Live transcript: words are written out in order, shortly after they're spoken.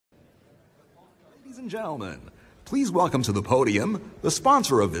and gentlemen, please welcome to the podium the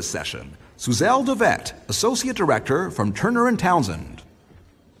sponsor of this session, Suzelle DeVette, Associate Director from Turner & Townsend.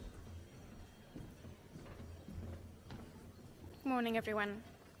 Good morning, everyone.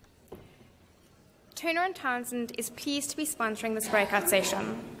 Turner & Townsend is pleased to be sponsoring this breakout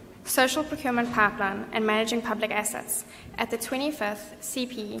session, Social Procurement Pipeline and Managing Public Assets, at the 25th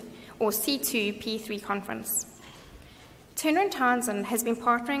CP or C2P3 conference. Turner & Townsend has been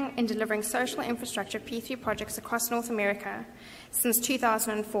partnering in delivering social infrastructure P3 projects across North America since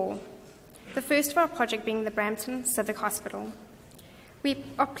 2004, the first of our project being the Brampton Civic Hospital. We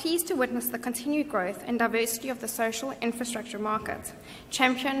are pleased to witness the continued growth and diversity of the social infrastructure market,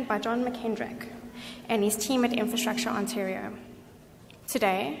 championed by John McKendrick and his team at Infrastructure Ontario.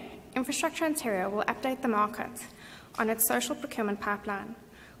 Today, Infrastructure Ontario will update the market on its social procurement pipeline,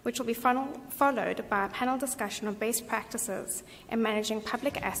 which will be followed by a panel discussion of best practices in managing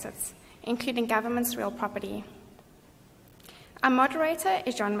public assets, including government's real property. Our moderator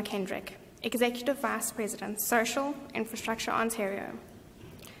is John McKendrick, Executive Vice President, Social Infrastructure Ontario.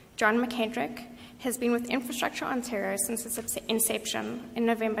 John McKendrick has been with Infrastructure Ontario since its inception in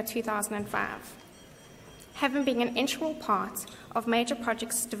November 2005. Having been an integral part of major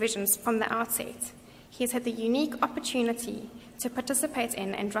projects divisions from the outset, he has had the unique opportunity to participate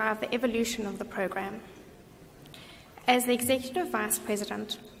in and drive the evolution of the program. As the Executive Vice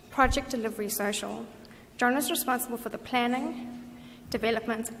President, Project Delivery Social, John is responsible for the planning,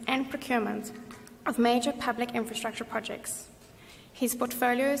 development, and procurement of major public infrastructure projects. His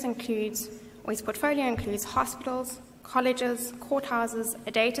portfolio includes hospitals, colleges, courthouses,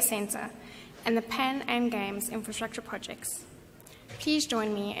 a data center, and the Pan Am Games infrastructure projects. Please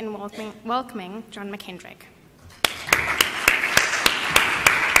join me in welcoming John McKendrick.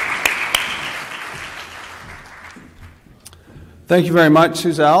 Thank you very much,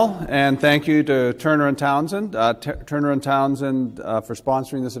 Suzelle, and thank you to Turner & Townsend. Turner & Townsend for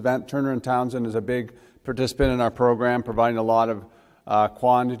sponsoring this event. Turner & Townsend is a big participant in our program, providing a lot of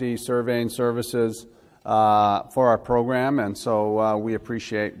quantity surveying services for our program, and so we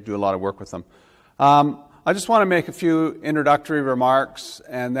do a lot of work with them. I just want to make a few introductory remarks,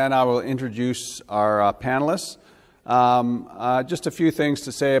 and then I will introduce our panelists. Just a few things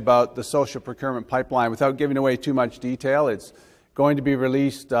to say about the social procurement pipeline without giving away too much detail. It's going to be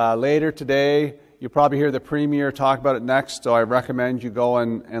released later today. You'll probably hear the Premier talk about it next, so I recommend you go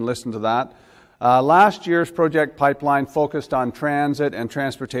and listen to that. Last year's project pipeline focused on transit and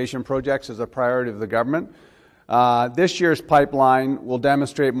transportation projects as a priority of the government. This year's pipeline will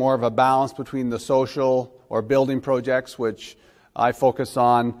demonstrate more of a balance between the social or building projects, which I focus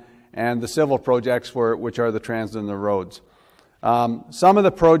on, and the civil projects, which are the transit and the roads. Some of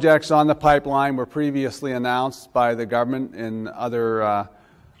the projects on the pipeline were previously announced by the government in other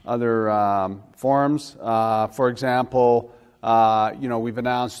forums. For example, we've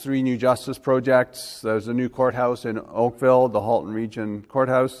announced 3 new justice projects. There's a new courthouse in Oakville, the Halton Region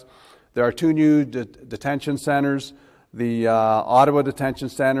Courthouse. There are 2 new detention centers, the Ottawa Detention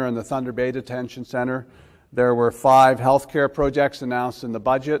Center and the Thunder Bay Detention Center. There were 5 healthcare projects announced in the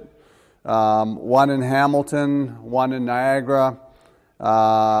budget, 1 in Hamilton, 1 in Niagara,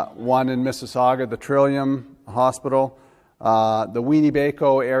 1 in Mississauga, the Trillium Hospital, the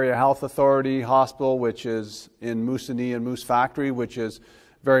Weeneebayko Area Health Authority Hospital, which is in Moosonee and Moose Factory, which is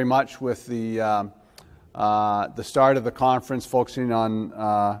very much with the start of the conference focusing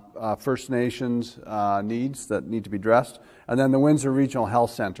on First Nations needs that need to be addressed, and then the Windsor Regional Health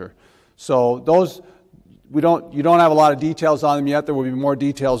Center. So those, you don't have a lot of details on them yet. There will be more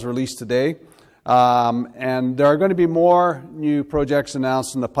details released today. And there are going to be more new projects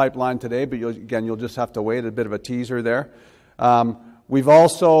announced in the pipeline today, but you'll just have to wait, a bit of a teaser there. They're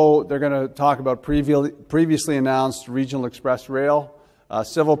going to talk about previously announced Regional Express Rail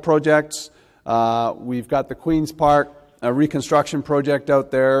civil projects. We've got the Queen's Park reconstruction project out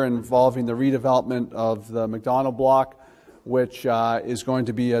there involving the redevelopment of the McDonald block, which is going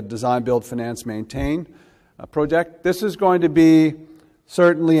to be a design, build, finance, maintain project. This is going to be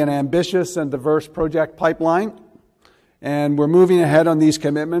certainly an ambitious and diverse project pipeline, and we're moving ahead on these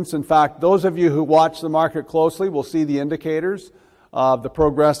commitments. In fact, those of you who watch the market closely will see the indicators of the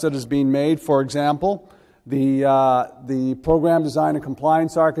progress that is being made. For example, the program design and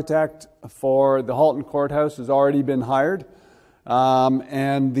compliance architect for the Halton Courthouse has already been hired,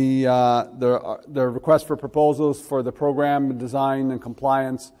 and the request for proposals for the program design and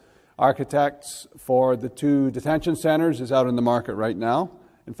compliance architects for the 2 detention centers is out in the market right now.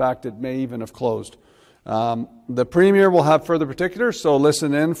 In fact, it may even have closed. The Premier will have further particulars, so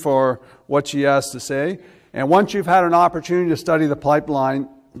listen in for what she has to say. And once you've had an opportunity to study the pipeline,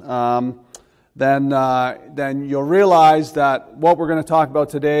 the then you'll realize that what we're going to talk about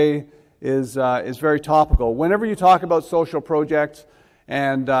today is very topical. Whenever you talk about social projects,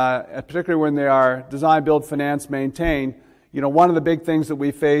 and particularly when they are design, build, finance, maintain, one of the big things that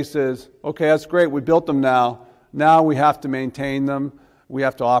we face is, okay, that's great, we built them now. Now we have to maintain them, we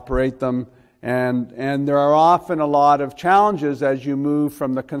have to operate them, and there are often a lot of challenges as you move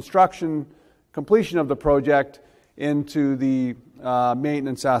from the completion of the project into the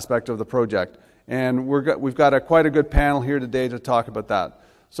maintenance aspect of the project. And we've got quite a good panel here today to talk about that.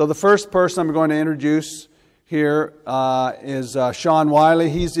 So the first person I'm going to introduce here is Sean Wiley.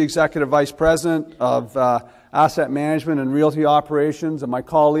 He's the Executive Vice President of Asset Management and Realty Operations, and my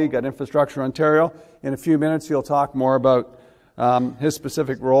colleague at Infrastructure Ontario. In a few minutes, he'll talk more about his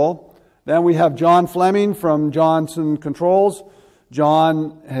specific role. Then we have John Fleming from Johnson Controls.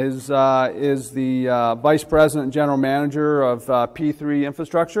 John is the Vice President and General Manager of P3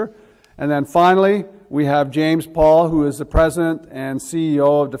 Infrastructure. And then finally, we have James Paul, who is the President and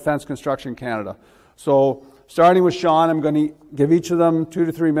CEO of Defence Construction Canada. So starting with Sean, I'm going to give each of them 2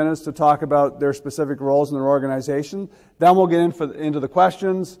 to 3 minutes to talk about their specific roles in their organization. Then we'll get into the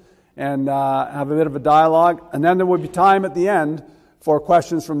questions and have a bit of a dialogue. And then there will be time at the end for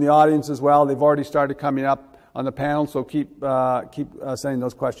questions from the audience as well. They've already started coming up on the panel, so keep sending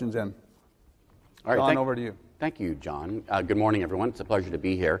those questions in. All right, John, over to you. Thank you, John. Good morning, everyone. It's a pleasure to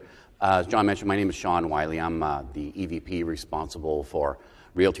be here. As John mentioned, my name is Sean Wiley. I'm the EVP responsible for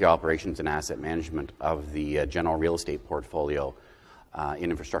Realty Operations and Asset Management of the General Real Estate Portfolio in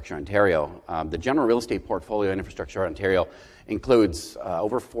Infrastructure Ontario. The General Real Estate Portfolio in Infrastructure Ontario includes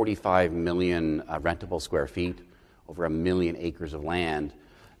over 45 million rentable square feet, over 1 million acres of land,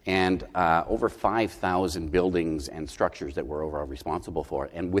 and over 5,000 buildings and structures that we're overall responsible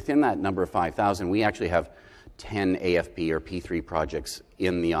for. And within that number of 5,000, we actually have 10 AFP or P3 projects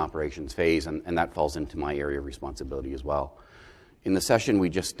in the operations phase, and that falls into my area of responsibility as well. In the session we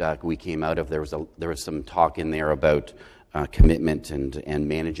came out of, there was some talk in there about commitment and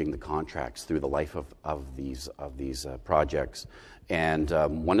managing the contracts through the life of these projects. And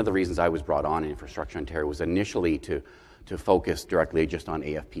one of the reasons I was brought on in Infrastructure Ontario was initially to focus directly just on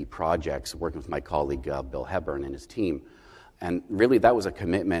AFP projects, working with my colleague Bill Hepburn and his team. And really that was a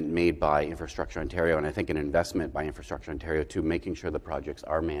commitment made by Infrastructure Ontario, and I think an investment by Infrastructure Ontario to making sure the projects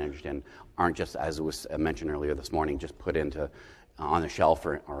are managed and aren't just, as it was mentioned earlier this morning, just put on a shelf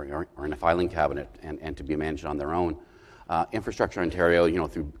or in a filing cabinet and to be managed on their own. Infrastructure Ontario,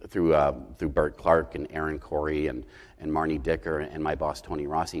 through Bert Clark and Aaron Corey and Marnie Dicker and my boss Tony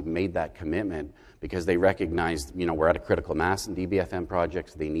Rossi made that commitment because they recognized, we're at a critical mass in DBFM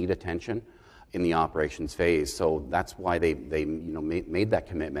projects. They need attention in the operations phase, so that's why they made that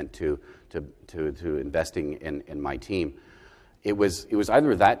commitment to investing in my team. It was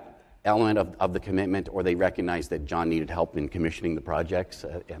either that element of the commitment, or they recognized that John needed help in commissioning the projects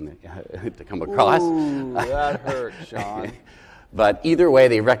to come across. Ooh, that hurt, Sean. But either way,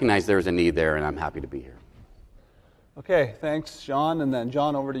 they recognized there was a need there, and I'm happy to be here. Okay, thanks, Sean. And then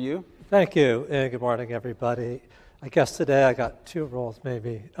John, over to you. Thank you, and good morning, everybody. I guess today I got 2 roles,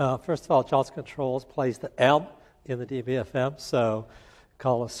 maybe. First of all, Johnson Controls plays the M in the DBFM, so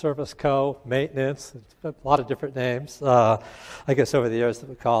call us Service Co, Maintenance, a lot of different names, I guess, over the years that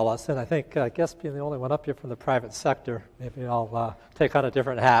we call us. And I think, being the only one up here from the private sector, maybe I'll take on a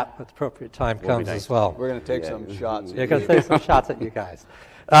different hat when the appropriate time comes as well. We're going to take some shots. You're going to take some shots at you guys.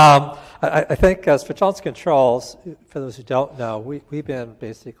 I think as for Johnson Controls, for those who don't know, we've been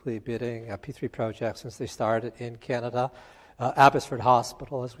basically bidding P3 projects since they started in Canada. Abbotsford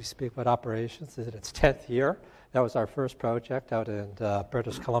Hospital, as we speak about operations, is in its 10th year. That was our first project out in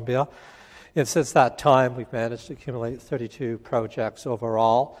British Columbia. And since that time, we've managed to accumulate 32 projects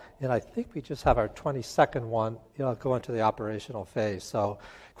overall. And I think we just have our 22nd one go into the operational phase. So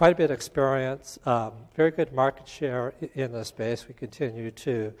quite a bit of experience, very good market share in this space. We continue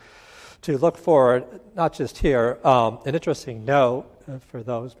to look forward, not just here. An interesting note for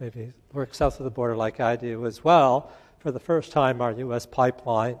those maybe work south of the border like I do as well. For the first time, our U.S.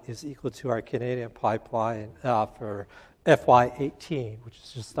 pipeline is equal to our Canadian pipeline for FY18, which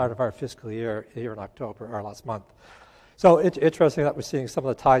is the start of our fiscal year here in October, or last month. So it's interesting that we're seeing some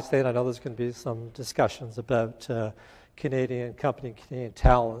of the ties today, and I know there's going to be some discussions about Canadian company, Canadian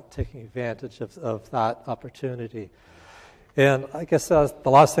talent taking advantage of that opportunity. And I guess the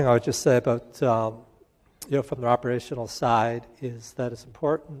last thing I would just say about, from the operational side is that it's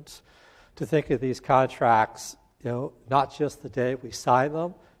important to think of these contracts, not just the day we sign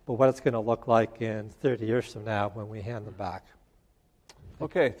them, but what it's going to look like in 30 years from now when we hand them back.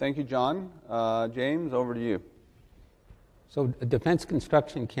 Okay, thank you, John. James, over to you. So Defence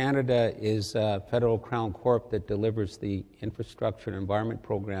Construction Canada is a federal crown corp that delivers the infrastructure and environment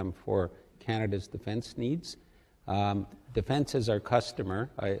program for Canada's defence needs. Defence is our customer.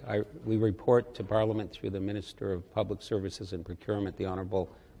 We report to Parliament through the Minister of Public Services and Procurement, the Honourable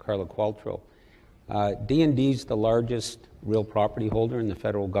Carla Qualtrough. D&D is the largest real property holder in the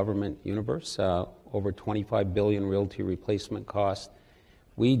federal government universe, over $25 billion realty replacement cost.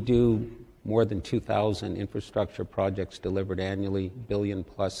 We do more than 2,000 infrastructure projects delivered annually, billion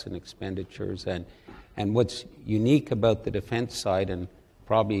plus in expenditures. And what's unique about the defense side, and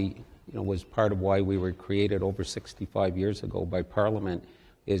probably was part of why we were created over 65 years ago by Parliament,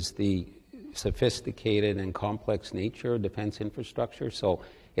 is the sophisticated and complex nature of defense infrastructure. So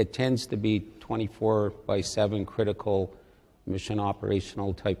it tends to be 24/7 critical mission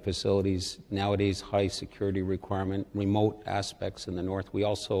operational type facilities, nowadays high security requirement, remote aspects in the north. We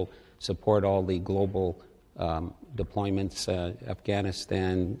also support all the global deployments,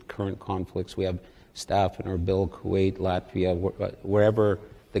 Afghanistan, current conflicts. We have staff in Erbil, Kuwait, Latvia, wherever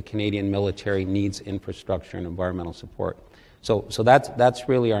the Canadian military needs infrastructure and environmental support. So that's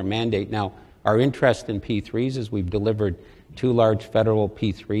really our mandate. Now, our interest in P3s is we've delivered 2 large federal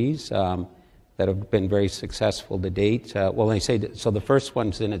P3s that have been very successful to date. So the first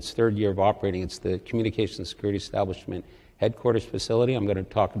one's in its 3rd year of operating. It's the Communications Security Establishment Headquarters facility. I'm going to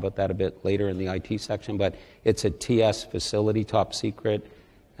talk about that a bit later in the IT section, but it's a TS facility, top secret,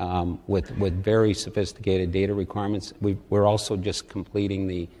 with very sophisticated data requirements. We're also just completing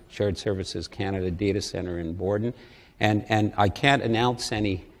the Shared Services Canada data center in Borden. And I can't announce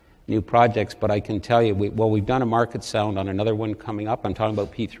any new projects, but I can tell you, we've done a market sound on another one coming up. I'm talking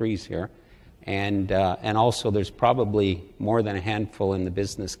about P3s here. And also there's probably more than a handful in the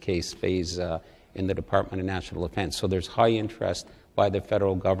business case phase in the Department of National Defense. So there's high interest by the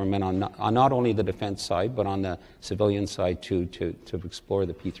federal government on not only the defense side, but on the civilian side to explore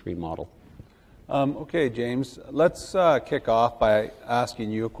the P3 model. Okay, James, let's kick off by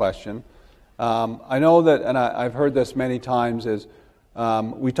asking you a question. I know that, and I've heard this many times, is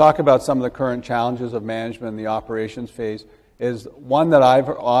we talk about some of the current challenges of management in the operations phase. Is one that I've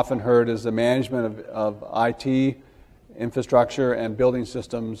often heard is the management of IT infrastructure and building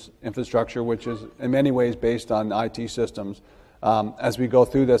systems infrastructure, which is in many ways based on IT systems as we go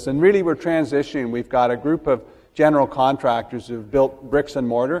through this. And really we're transitioning. We've got a group of general contractors who've built bricks and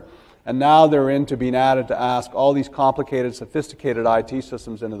mortar, and now they're into being added to ask all these complicated, sophisticated IT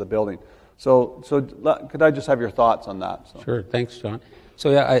systems into the building. So could I just have your thoughts on that? So. Sure, thanks, John. So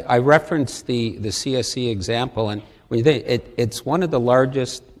yeah, I referenced the CSE example, and it's one of the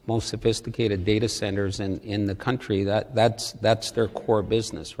largest, most sophisticated data centers in the country. That's their core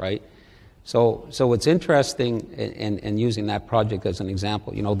business, right? So what's interesting in using that project as an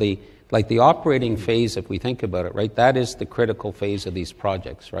example, the operating phase, if we think about it, right, that is the critical phase of these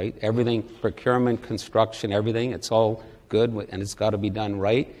projects, right? Everything, procurement, construction, everything, it's all good and it's got to be done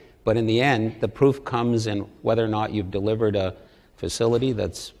right. But in the end, the proof comes in whether or not you've delivered a facility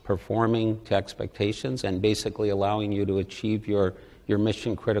that's performing to expectations and basically allowing you to achieve your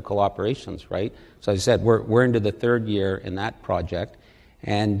mission critical operations, right? So as I said, we're into the 3rd year in that project,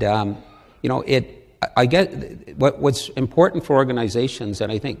 and I get what's important for organizations,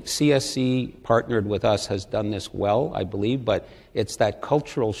 and I think CSE partnered with us has done this well, I believe, but it's that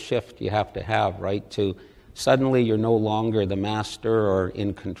cultural shift you have to have, right? To suddenly you're no longer the master or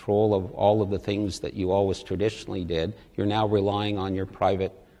in control of all of the things that you always traditionally did. You're now relying on your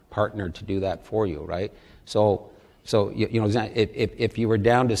private partner to do that for you, right? So if you were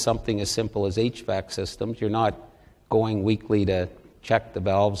down to something as simple as HVAC systems, you're not going weekly to check the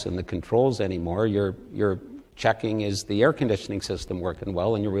valves and the controls anymore. You're checking, is the air conditioning system working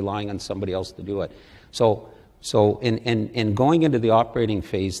well, and you're relying on somebody else to do it. So in going into the operating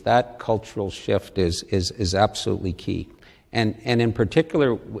phase, that cultural shift is absolutely key. And in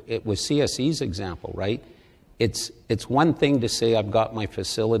particular, with CSE's example, right? It's one thing to say I've got my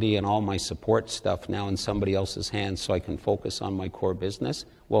facility and all my support stuff now in somebody else's hands so I can focus on my core business.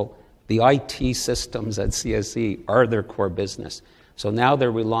 Well, the IT systems at CSE are their core business. So now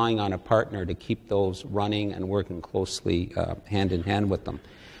they're relying on a partner to keep those running and working closely hand in hand with them.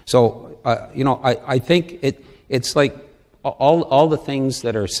 So, I think it's like all the things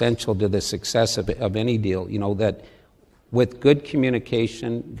that are essential to the success of any deal, that with good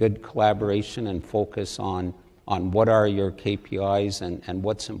communication, good collaboration, and focus on what are your KPIs and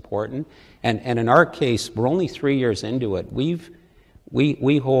what's important. And in our case, we're only 3 years into it.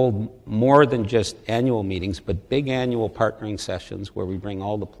 We hold more than just annual meetings, but big annual partnering sessions where we bring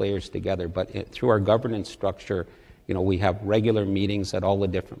all the players together. But through our governance structure, we have regular meetings at all the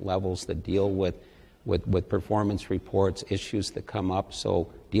different levels that deal with with performance reports, issues that come up.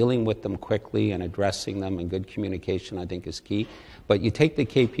 So dealing with them quickly and addressing them and good communication, I think, is key. But you take the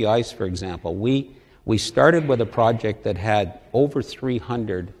KPIs, for example. We started with a project that had over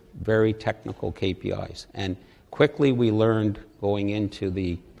 300 very technical KPIs. And quickly we learned going into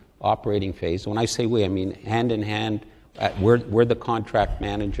the operating phase. When I say we, I mean hand in hand. We're the contract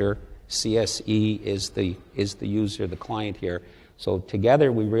manager. CSE is the user, the client here. So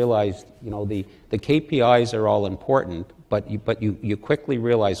together we realized, the KPIs are all important, but you quickly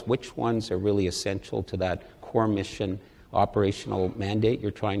realize which ones are really essential to that core mission operational mandate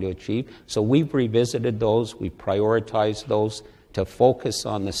you're trying to achieve. So we've revisited those, we've prioritized those to focus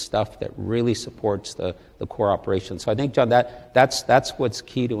on the stuff that really supports the core operation. So I think, John, that's what's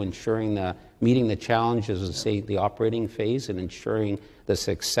key to ensuring meeting the challenges of, say, the operating phase and ensuring the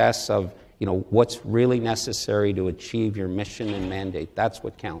success of what's really necessary to achieve your mission and mandate. That's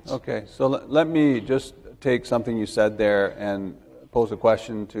what counts. Okay, so let me just take something you said there and pose a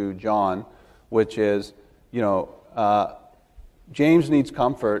question to John, which is, James needs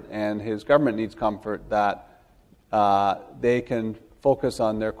comfort and his government needs comfort that they can focus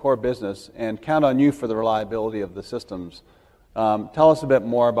on their core business and count on you for the reliability of the systems. Tell us a bit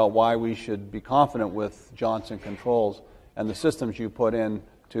more about why we should be confident with Johnson Controls and the systems you put in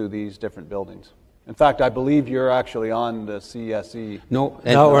to these different buildings. In fact, I believe you're actually on the CSE. No,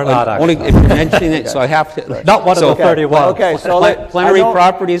 we're not. Only if you're mentioning it, so I have to. Right. Not one of the 31. Okay, so Plenary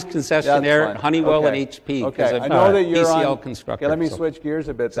Properties concessionaire, Honeywell, okay. and HP. Okay, I know that you're PCL on. constructor. Okay, let me switch gears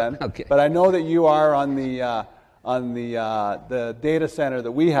a bit then. Okay. But I know that you are on the data center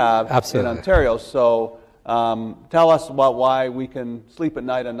that we have Absolutely. in Ontario. So tell us about why we can sleep at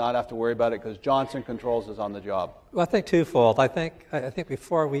night and not have to worry about it, because Johnson Controls is on the job. Well, I think twofold. I think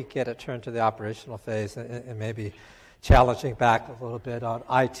before we get it turned to the operational phase and maybe challenging back a little bit on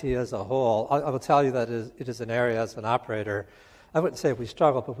IT as a whole, I will tell you that it is an area as an operator, I wouldn't say we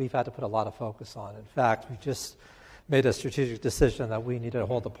struggle, but we've had to put a lot of focus on. In fact, we just made a strategic decision that we needed a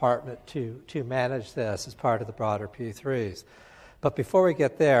whole department to manage this as part of the broader P3s. But before we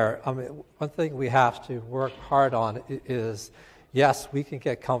get there, one thing we have to work hard on is, yes, we can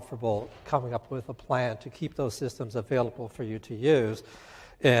get comfortable coming up with a plan to keep those systems available for you to use,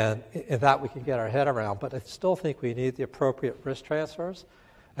 and that we can get our head around. But I still think we need the appropriate risk transfers.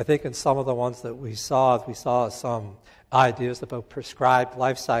 I think in some of the ones that we saw some ideas about prescribed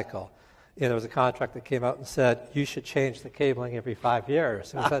life cycle. There was a contract that came out and said, you should change the cabling every 5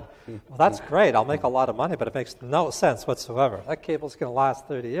 years. And we said, well, that's great. I'll make a lot of money, but it makes no sense whatsoever. That cable's going to last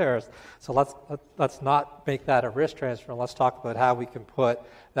 30 years, so let's not make that a risk transfer, and let's talk about how we can put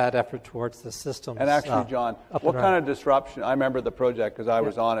that effort towards the systems. And actually, John, what kind of disruption? I remember the project because I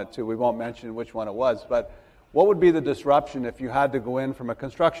was on it too. We won't mention which one it was, but what would be the disruption if you had to go in from a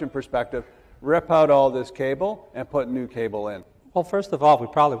construction perspective, rip out all this cable and put new cable in? Well, first of all, we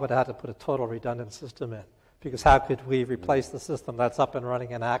probably would have had to put a total redundant system in, because how could we replace the system that's up and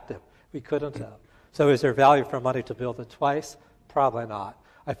running and active? We couldn't have. So is there value for money to build it twice? Probably not.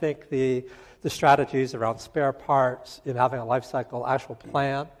 I think the strategies around spare parts, in having a life cycle actual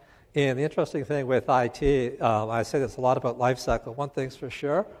plan, and the interesting thing with IT, I say this a lot about life cycle, one thing's for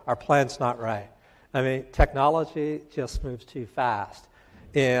sure, our plan's not right. I mean, technology just moves too fast.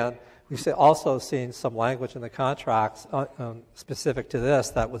 And we've also seen some language in the contracts specific to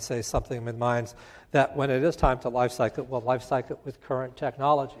this that would say something in minds that when it is time to life cycle, we'll life cycle with current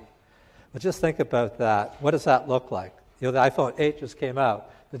technology. But just think about that. What does that look like? The iPhone 8 just came out.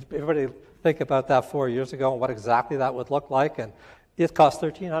 Did everybody think about that 4 years ago and what exactly that would look like? And it cost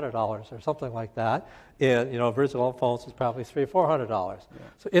 $1,300 or something like that. And, original phones was probably $300 or $400. Yeah.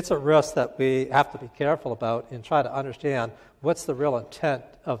 So it's a risk that we have to be careful about and try to understand what's the real intent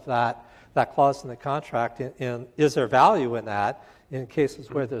of that clause in the contract, and is there value in that? In cases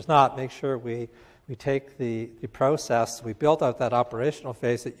where there's not, make sure we take the process, we build out that operational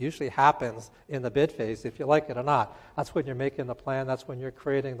phase that usually happens in the bid phase, if you like it or not. That's when you're making the plan, that's when you're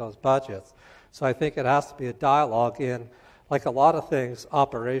creating those budgets. So I think it has to be a dialogue in, like a lot of things,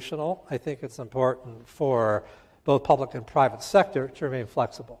 operational. I think it's important for both public and private sector to remain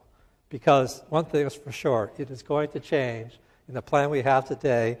flexible. Because one thing is for sure, it is going to change, and the plan we have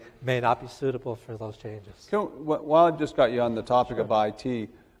today may not be suitable for those changes. While I just got you on the topic of IT,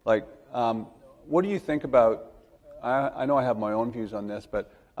 what do you think about, I know I have my own views on this,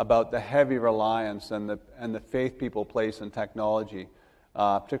 but about the heavy reliance and the faith people place in technology,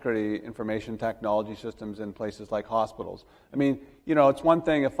 particularly information technology systems in places like hospitals. I mean, it's one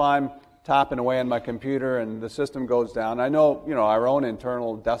thing if I'm tapping away on my computer and the system goes down. I know, our own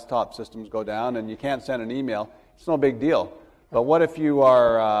internal desktop systems go down and you can't send an email. It's no big deal. But what if you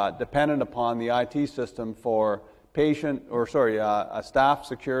are dependent upon the IT system for staff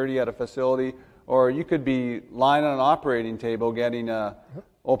security at a facility, or you could be lying on an operating table getting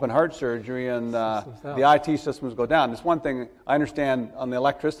open heart surgery and the IT systems go down. It's one thing, I understand on the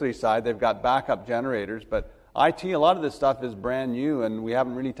electricity side, they've got backup generators, but IT, a lot of this stuff is brand new and we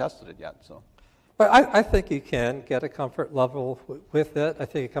haven't really tested it yet. So. But I think you can get a comfort level with it. I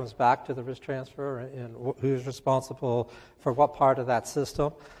think it comes back to the risk transfer and who's responsible for what part of that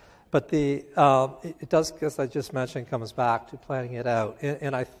system. But it does, as I just mentioned, comes back to planning it out.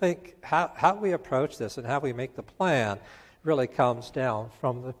 And I think how we approach this and how we make the plan really comes down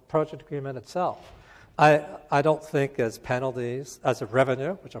from the project agreement itself. I don't think as penalties, as a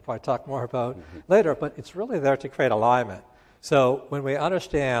revenue, which I'll probably talk more about later, but it's really there to create alignment. So when we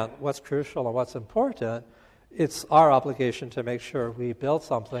understand what's crucial and what's important, it's our obligation to make sure we build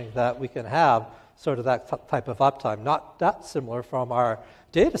something that we can have sort of that type of uptime, not that similar from our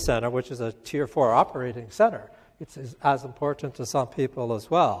data center, which is a Tier 4 operating center. It's as important to some people as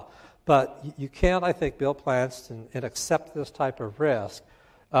well. But you can, I think, build plants and accept this type of risk.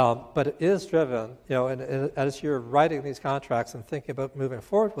 But it is driven, and as you're writing these contracts and thinking about moving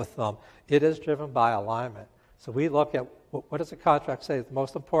forward with them, it is driven by alignment. So we look at what does the contract say is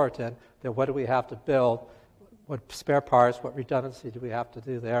most important, then what do we have to build, what spare parts, what redundancy do we have to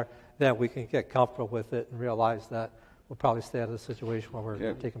do there, then we can get comfortable with it and realize that we'll probably stay out of the situation where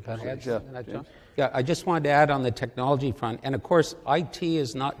we're taking penalties. Yeah, I just wanted to add on the technology front, and of course, IT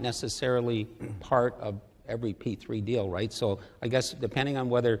is not necessarily part of every P3 deal, right? So I guess depending on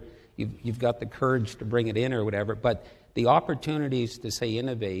whether you've got the courage to bring it in or whatever, but the opportunities to, say,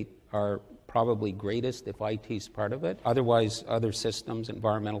 innovate are probably greatest if IT is part of it. Otherwise, other systems,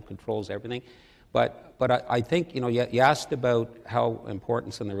 environmental controls, everything. But I think, you asked about how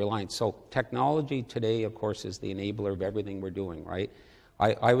important and the reliance. So technology today, of course, is the enabler of everything we're doing, right?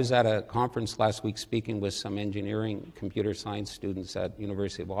 I was at a conference last week speaking with some engineering, computer science students at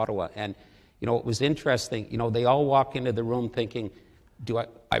University of Ottawa, and it was interesting. They all walk into the room thinking,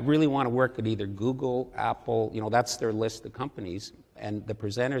 I really want to work at either Google, Apple, that's their list of companies. And the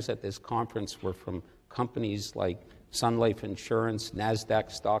presenters at this conference were from companies like Sun Life Insurance,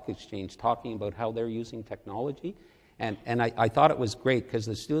 NASDAQ Stock Exchange, talking about how they're using technology. And I thought it was great because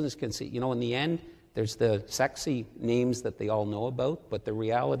the students can see, in the end, there's the sexy names that they all know about, but the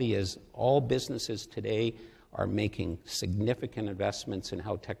reality is all businesses today are making significant investments in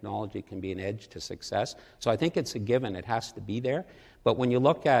how technology can be an edge to success. So I think it's a given. It has to be there. But when you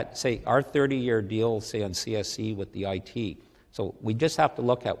look at, say, our 30-year deal, say, on CSE with the IT, so we just have to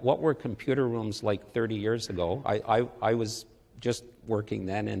look at what were computer rooms like 30 years ago. I was just working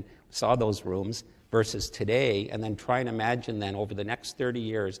then and saw those rooms versus today, and then try and imagine then over the next 30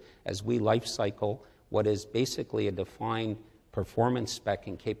 years as we life cycle what is basically a defined performance spec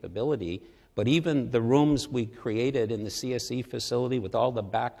and capability. But even the rooms we created in the CSE facility with all the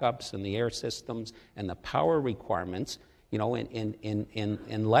backups and the air systems and the power requirements,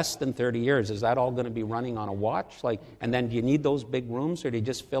 in less than 30 years, is that all going to be running on a watch? And then do you need those big rooms, or do you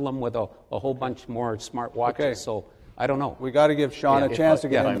just fill them with a whole bunch more smart watches? Okay. So I don't know. We got to give Sean a chance to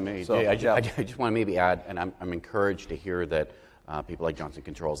get in. I just want to maybe add, and I'm encouraged to hear that people like Johnson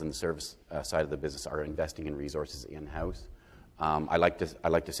Controls in the service side of the business are investing in resources in-house. I like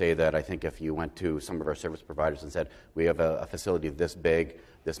to say that I think if you went to some of our service providers and said, we have a facility this big,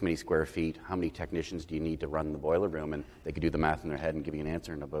 this many square feet, how many technicians do you need to run the boiler room? And they could do the math in their head and give you an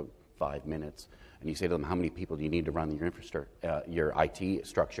answer in about 5 minutes. And you say to them, how many people do you need to run your IT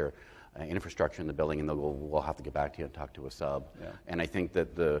structure, infrastructure in the building? And they'll go, we'll have to get back to you and talk to a sub. Yeah. And I think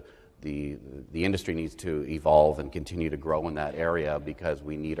that the industry needs to evolve and continue to grow in that area because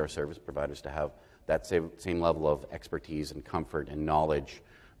we need our service providers to have that same level of expertise and comfort and knowledge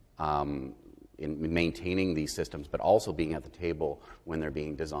in maintaining these systems, but also being at the table when they're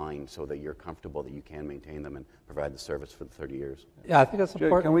being designed so that you're comfortable that you can maintain them and provide the service for the 30 years. Yeah, I think that's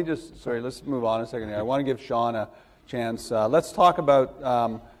important. Can we let's move on a second here. I want to give Sean a chance. Let's talk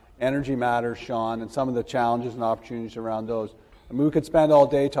about energy matters, Sean, and some of the challenges and opportunities around those. I mean, we could spend all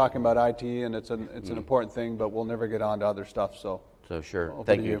day talking about IT, and it's an important thing, but we'll never get on to other stuff. So sure.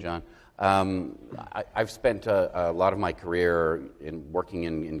 Thank you, John. I've spent a lot of my career in working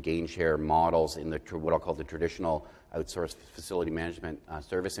in gain share models in what I'll call the traditional outsourced facility management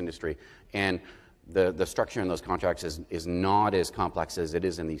service industry, and the structure in those contracts is not as complex as it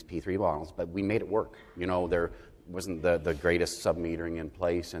is in these P3 models, but we made it work. There wasn't the greatest sub-metering in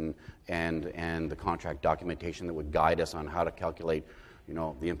place and the contract documentation that would guide us on how to calculate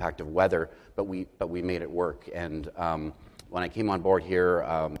the impact of weather, but we made it work. And when I came on board here,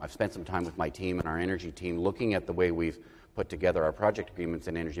 I've spent some time with my team and our energy team looking at the way we've put together our project agreements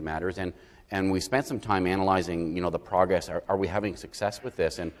in Energy Matters, and we spent some time analyzing, the progress. Are we having success with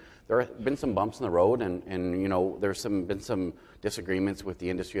this? And there have been some bumps in the road, and there's been some disagreements with the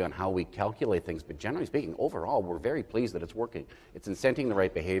industry on how we calculate things. But generally speaking, overall, we're very pleased that it's working. It's incenting the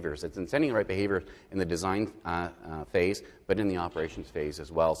right behaviors. It's incenting the right behaviors in the design phase, but in the operations phase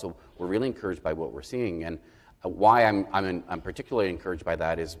as well. So we're really encouraged by what we're seeing. And why I'm particularly encouraged by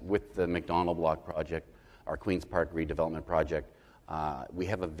that is with the McDonald Block project, our Queen's Park redevelopment project. We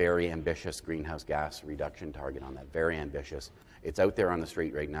have a very ambitious greenhouse gas reduction target on that, very ambitious. It's out there on the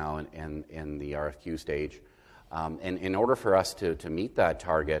street right now in the RFQ stage. And in order for us to meet that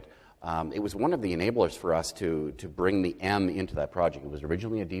target, it was one of the enablers for us to bring the M into that project. It was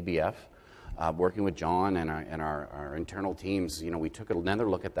originally a DBF. Working with John and our internal teams, we took another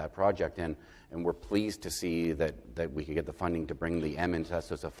look at that project, and we're pleased to see that we could get the funding to bring the M into that.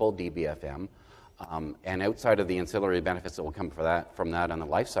 So it's a full DBFM. And outside of the ancillary benefits that will come from that on the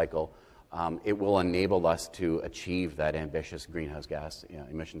life cycle, it will enable us to achieve that ambitious greenhouse gas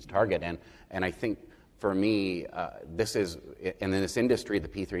emissions target. And I think for me, this is, and in this industry, the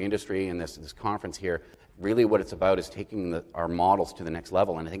P3 industry, and this conference here, really what it's about is taking our models to the next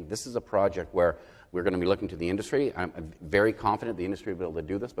level. And I think this is a project where we're going to be looking to the industry. I'm very confident the industry will be able to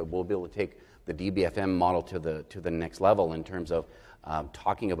do this, but we'll be able to take the DBFM model to the next level in terms of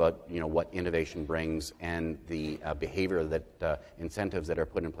talking about what innovation brings and the behavior that incentives that are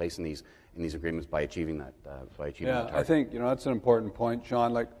put in place in these agreements by achieving that that target. I think that's an important point,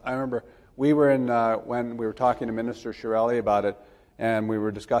 Sean. Like I remember we were in when we were talking to Minister Shirelli about it, and we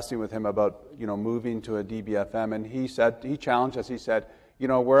were discussing with him about moving to a DBFM, and he challenged us. He said,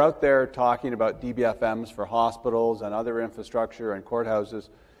 we're out there talking about DBFMs for hospitals and other infrastructure and courthouses.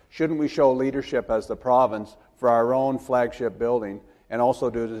 Shouldn't we show leadership as the province for our own flagship building and also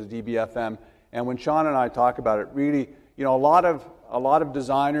do it as a DBFM? And when Sean and I talk about it, really, a lot of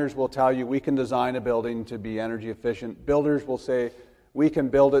designers will tell you we can design a building to be energy efficient. Builders will say we can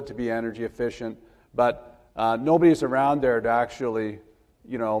build it to be energy efficient, but nobody's around there to actually,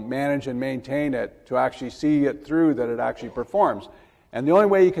 manage and maintain it, to actually see it through that it actually performs. And the only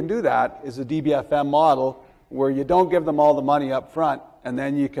way you can do that is a DBFM model where you don't give them all the money up front, and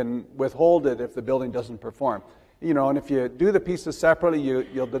then you can withhold it if the building doesn't perform. And if you do the pieces separately,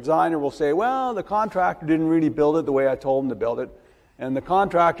 your designer will say, well, the contractor didn't really build it the way I told him to build it. And the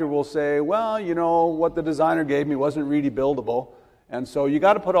contractor will say, well, what the designer gave me wasn't really buildable. And so you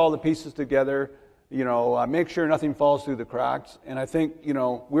got to put all the pieces together, make sure nothing falls through the cracks. And I think,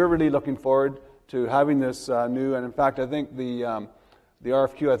 we're really looking forward to having this new, and in fact, I think the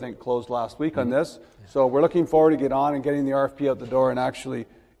RFQ, closed last week on this. So we're looking forward to get on and getting the RFP out the door and actually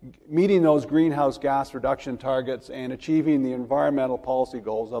meeting those greenhouse gas reduction targets and achieving the environmental policy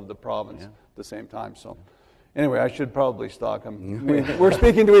goals of the province at the same time. So anyway, I should probably stop. We're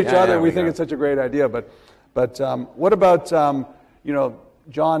speaking to each other. We think it's such a great idea. But what about,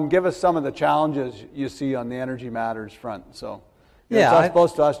 John, give us some of the challenges you see on the Energy Matters front. So it's not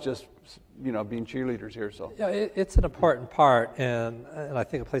supposed to us just being cheerleaders here. So it's an important part, and I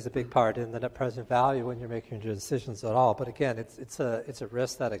think it plays a big part in the net present value when you're making your decisions at all. But again, it's a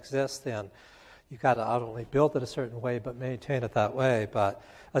risk that exists, and you've got to not only build it a certain way, but maintain it that way. But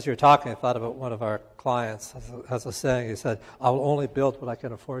as you were talking, I thought about one of our clients as a saying. He said, "I will only build what I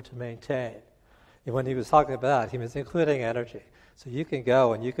can afford to maintain." And when he was talking about that, he was including energy. So you can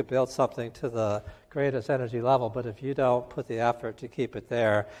go and you could build something to the greatest energy level, but if you don't put the effort to keep it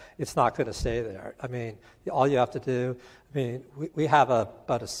there, it's not going to stay there. All you have to do, we have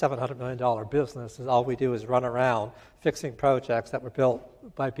about a $700 million business, and all we do is run around fixing projects that were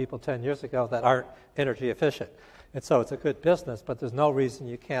built by people 10 years ago that aren't energy efficient. And so it's a good business, but there's no reason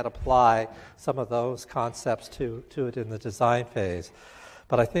you can't apply some of those concepts to it in the design phase.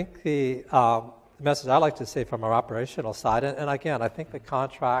 But I think the message I like to say from our operational side, and again, I think the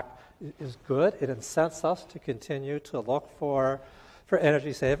contract is good. It incents us to continue to look for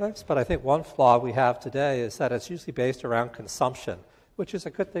energy savings, but I think one flaw we have today is that it's usually based around consumption, which is a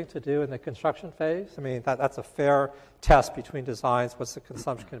good thing to do in the construction phase. That's a fair test between designs. What's the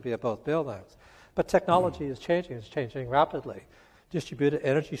consumption going to be of both buildings? But technology is changing. It's changing rapidly. Distributed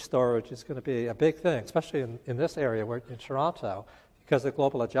energy storage is going to be a big thing, especially in this area, in Toronto. Because of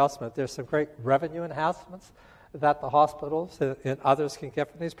global adjustment, there's some great revenue enhancements that the hospitals and others can get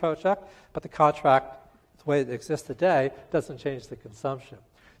from these projects, but the contract, the way it exists today, doesn't change the consumption.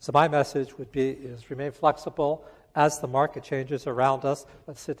 So my message would be is remain flexible as the market changes around us.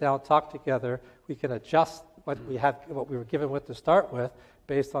 Let's sit down and talk together. We can adjust what we were given with to start with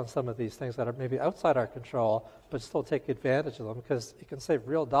based on some of these things that are maybe outside our control, but still take advantage of them because you can save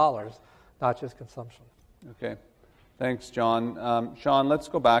real dollars, not just consumption. Okay. Thanks, John. Sean, let's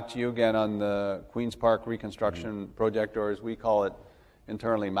go back to you again on the Queen's Park reconstruction project, or as we call it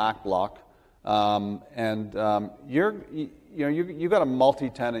internally, Mac Block. You've got a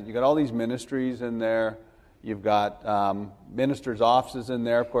multi-tenant. You've got all these ministries in there. You've got ministers' offices in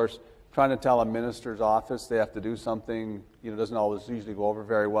there. Of course, trying to tell a minister's office they have to do something, doesn't always usually go over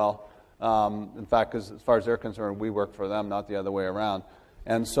very well. In fact, because as far as they're concerned, we work for them, not the other way around.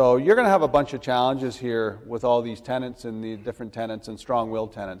 And so you're going to have a bunch of challenges here with all these tenants and the different tenants and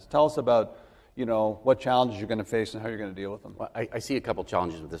strong-willed tenants. Tell us about, what challenges you're going to face and how you're going to deal with them. Well, I see a couple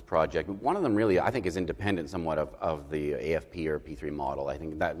challenges with this project. One of them really, I think, is independent somewhat of the AFP or P3 model. I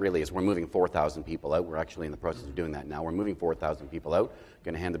think that really is we're moving 4,000 people out. We're actually in the process of doing that now. We're moving 4,000 people out,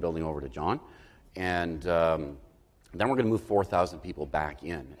 going to hand the building over to John. And then we're going to move 4,000 people back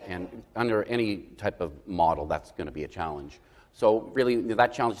in. And under any type of model, that's going to be a challenge. So really,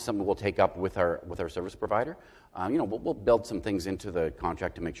 that challenge is something we'll take up with our service provider. We'll build some things into the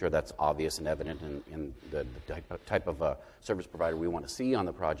contract to make sure that's obvious and evident in the type of service provider we want to see on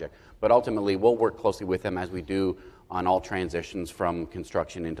the project. But ultimately, we'll work closely with them as we do on all transitions from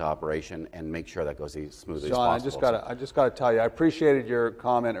construction into operation and make sure that goes as smoothly as possible. Sean, I just got to tell you, I appreciated your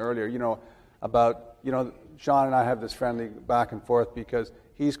comment earlier. Sean and I have this friendly back and forth because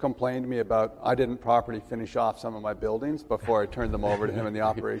he's complained to me about I didn't properly finish off some of my buildings before I turned them over to him in the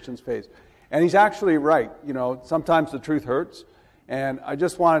operations phase. And he's actually right. Sometimes the truth hurts. And I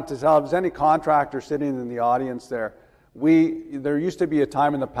just wanted to tell, if there's any contractor sitting in the audience there, there used to be a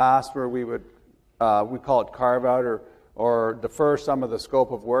time in the past where we would, we call it carve out or defer some of the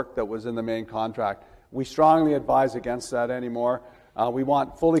scope of work that was in the main contract. We strongly advise against that anymore. We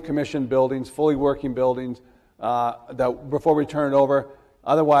want fully commissioned buildings, fully working buildings that before we turn it over.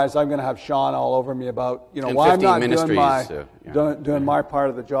 Otherwise, I'm going to have Sean all over me about, why I'm not doing my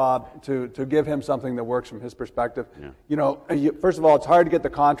part of the job to give him something that works from his perspective. Yeah. First of all, it's hard to get the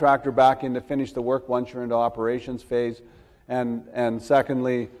contractor back in to finish the work once you're into operations phase. And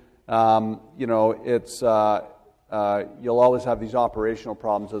secondly, it's you'll always have these operational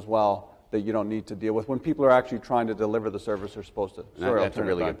problems as well that you don't need to deal with when people are actually trying to deliver the service they're supposed to. That's a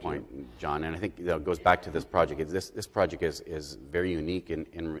really good point, John. And I think it goes back to this project. This project is very unique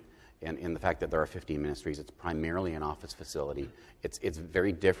in the fact that there are 15 ministries. It's primarily an office facility. It's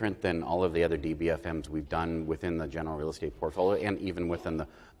very different than all of the other DBFMs we've done within the general real estate portfolio and even within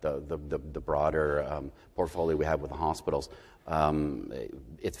the broader portfolio we have with the hospitals.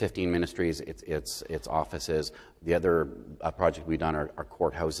 It's 15 ministries, it's offices. The other project we've done are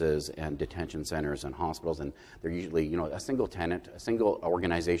courthouses and detention centers and hospitals, and they're usually a single tenant, a single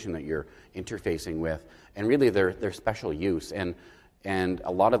organization that you're interfacing with, and really they're special use. And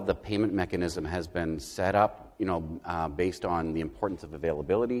a lot of the payment mechanism has been set up, based on the importance of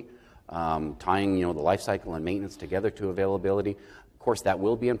availability, tying the life cycle and maintenance together to availability. Of course, that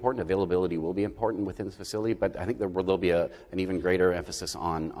will be important. Availability will be important within this facility, but I think there'll be an even greater emphasis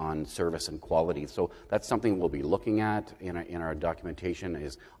on service and quality. So that's something we'll be looking at in our documentation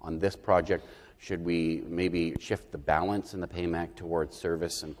is on this project. Should we maybe shift the balance in the PayMac towards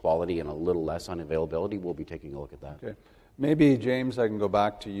service and quality and a little less on availability? We'll be taking a look at that. Okay. Maybe, James, I can go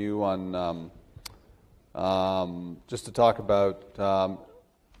back to you on just to talk about,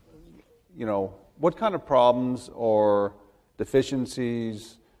 what kind of problems or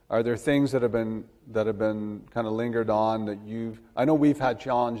deficiencies, are there things that have been kind of lingered on that I know we've had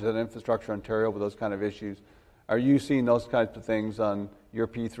challenges at Infrastructure Ontario with those kind of issues. Are you seeing those kinds of things on your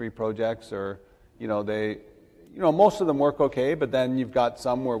P3 projects, or, most of them work okay, but then you've got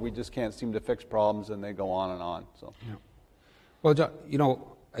some where we just can't seem to fix problems and they go on and on, so. Yeah.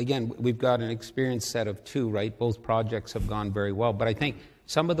 Well, again, we've got an experienced set of two, right? Both projects have gone very well, but I think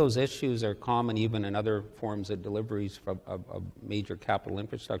some of those issues are common even in other forms of deliveries of major capital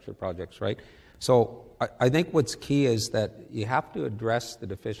infrastructure projects, right? So I think what's key is that you have to address the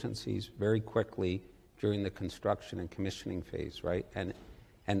deficiencies very quickly during the construction and commissioning phase, right?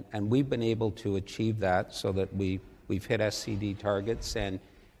 And we've been able to achieve that so that we've hit SCD targets, and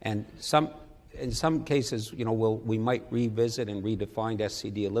in some cases, we might revisit and redefine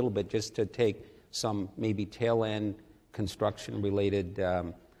SCD a little bit just to take some maybe tail end construction-related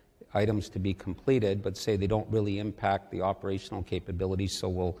items to be completed, but say they don't really impact the operational capabilities, so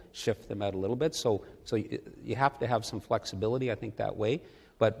we'll shift them out a little bit. So you have to have some flexibility, I think, that way.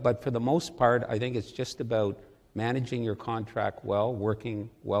 But for the most part, I think it's just about managing your contract well, working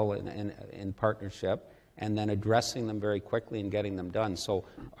well in partnership, and then addressing them very quickly and getting them done. So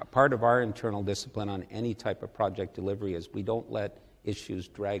part of our internal discipline on any type of project delivery is we don't let issues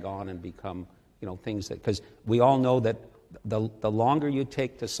drag on and become things that, because we all know that the longer you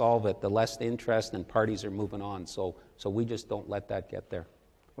take to solve it, the less the interest and parties are moving on. So we just don't let that get there.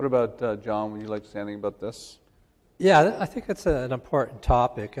 What about John? Would you like to say anything about this? Yeah, I think it's an important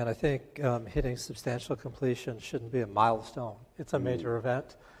topic, and I think hitting substantial completion shouldn't be a milestone. It's a major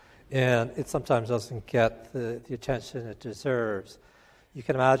event, and it sometimes doesn't get the attention it deserves. You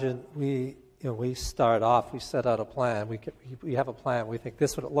can imagine we start off, we set out a plan, we have a plan, we think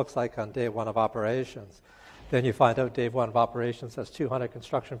this is what it looks like on day one of operations. Then you find out day one of operations has 200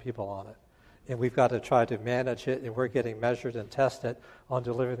 construction people on it. And we've got to try to manage it, and we're getting measured and tested on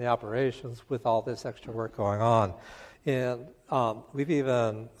delivering the operations with all this extra work going on. And we've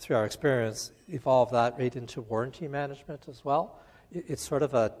even, through our experience, evolved that right into warranty management as well. It's sort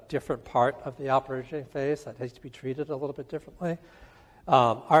of a different part of the operating phase that has to be treated a little bit differently.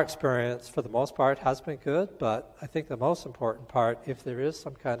 Our experience, for the most part, has been good, but I think the most important part, if there is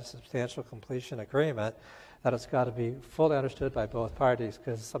some kind of substantial completion agreement, that it's got to be fully understood by both parties,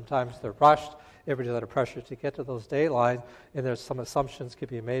 because sometimes they're rushed, everybody's under pressure to get to those deadlines, and there's some assumptions could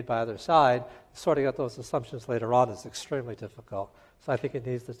be made by either side. Sorting out those assumptions later on is extremely difficult. So I think it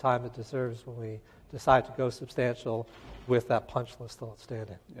needs the time it deserves when we decide to go substantial with that punch list still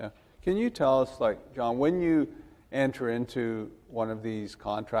outstanding. Yeah. Can you tell us, like, John, when you enter into one of these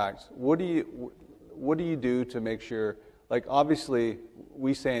contracts, what do you do to make sure, like, obviously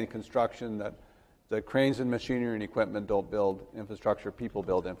we say in construction that the cranes and machinery and equipment don't build infrastructure, people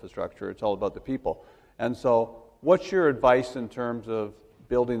build infrastructure. It's all about the people. And so what's your advice in terms of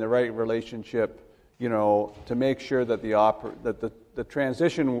building the right relationship, to make sure that the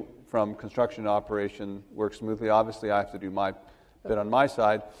transition from construction to operation works smoothly? Obviously, I have to do my bit on my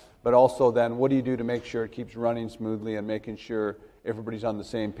side, but also then what do you do to make sure it keeps running smoothly and making sure everybody's on the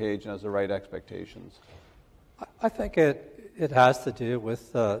same page and has the right expectations? I think it has to do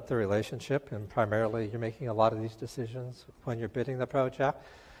with the relationship, and primarily you're making a lot of these decisions when you're bidding the project.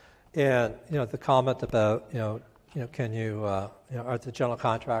 And the comment about can you are the general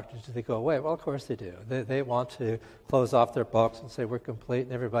contractors, do they go away? Well, of course they do. They want to close off their books and say we're complete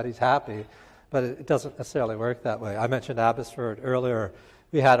and everybody's happy, but it doesn't necessarily work that way. I mentioned Abbotsford earlier.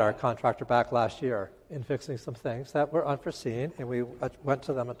 We had our contractor back last year in fixing some things that were unforeseen, and we went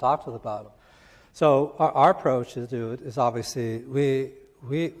to them and talked to them about them. So our approach is obviously we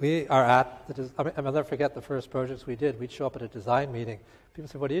are at the. I'll never forget the first projects we did. We'd show up at a design meeting. People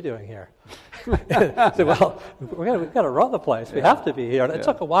say, "What are you doing here?" I said, "Well, we've got to run the place. We have to be here." And it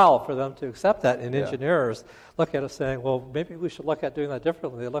took a while for them to accept that. And engineers look at us saying, "Well, maybe we should look at doing that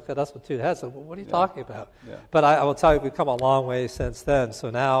differently." They look at us with two heads. And, well, what are you talking about? Yeah. But I will tell you, we've come a long way since then. So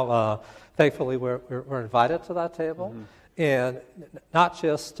now, thankfully, we're invited to that table. Mm-hmm. And not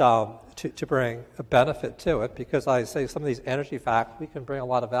just to bring a benefit to it, because I say some of these energy facts, we can bring a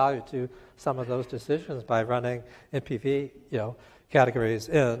lot of value to some of those decisions by running NPV, categories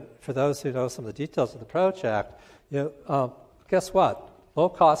in. For those who know some of the details of the project, guess what?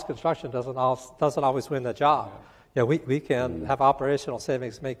 Low-cost construction doesn't always win the job. We can have operational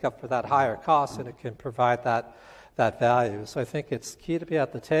savings make up for that higher cost, and it can provide that value. So I think it's key to be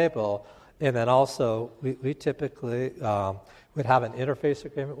at the table. And then also, we typically would have an interface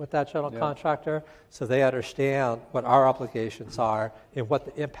agreement with that general contractor, so they understand what our obligations are and what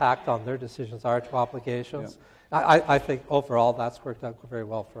the impact on their decisions are to obligations. I think overall that's worked out very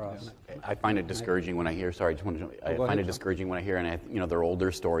well for us. I find it discouraging when I hear. Sorry, I find it discouraging when I hear, and they're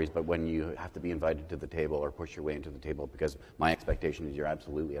older stories, but when you have to be invited to the table or push your way into the table, because my expectation is you're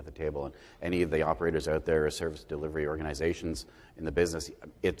absolutely at the table, and any of the operators out there or service delivery organizations in the business,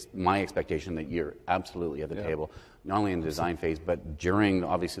 it's my expectation that you're absolutely at the table, not only in the design phase, but during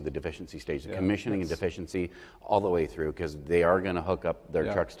obviously the deficiency stage, the commissioning and deficiency, all the way through, because they are going to hook up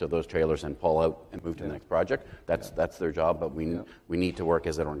their trucks to those trailers and pull out and move to the next project. That's their job, but we need to work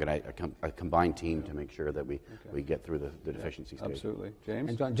as a combined team to make sure that we get through the deficiency stage. Absolutely. James?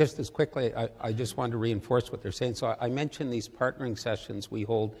 And John, just as quickly, I just wanted to reinforce what they're saying. So I mentioned these partnering sessions we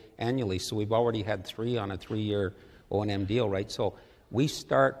hold annually, so we've already had 3 on a 3-year O&M deal, right? So we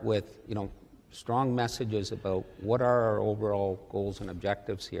start with, strong messages about what are our overall goals and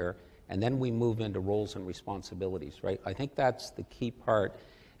objectives here, and then we move into roles and responsibilities, right? I think that's the key part.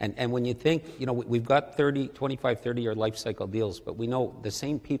 And when you think, we've got 25, 30-year life cycle deals, but we know the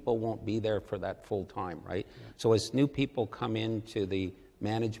same people won't be there for that full time, right? Yeah. So as new people come into the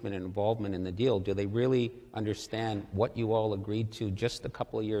management and involvement in the deal, do they really understand what you all agreed to just a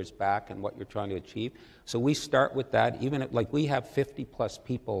couple of years back and what you're trying to achieve? So we start with that, even we have 50-plus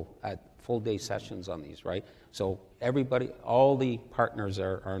people at full-day sessions on these, right? So everybody, all the partners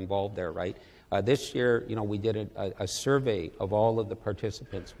are involved there, right? This year, we did a survey of all of the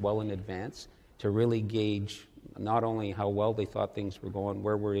participants well in advance to really gauge not only how well they thought things were going,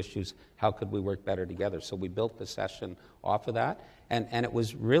 where were issues, how could we work better together. So we built the session off of that, and it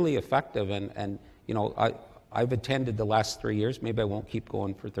was really effective. And you know, I've attended the last 3 years. Maybe I won't keep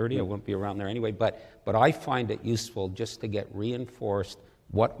going for 30. I won't be around there anyway. But I find it useful just to get reinforced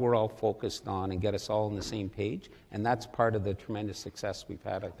what we're all focused on and get us all on the same page. And that's part of the tremendous success we've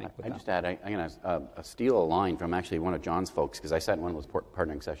had, I think, with that. I just add, I'm going to steal a line from actually one of John's folks, because I sat in one of those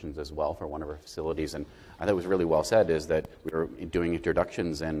partnering sessions as well for one of our facilities, and I thought it was really well said, is that we were doing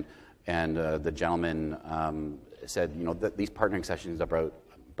introductions, and the gentleman said, you know, that these partnering sessions are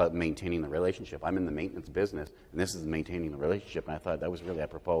about maintaining the relationship. I'm in the maintenance business, and this is maintaining the relationship, and I thought that was really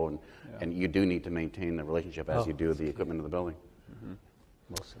apropos, and you do need to maintain the relationship as you do the equipment of the building. Mm-hmm.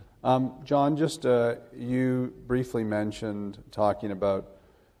 John, just you briefly mentioned talking about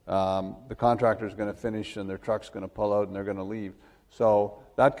the contractor's going to finish and their truck's going to pull out and they're going to leave. So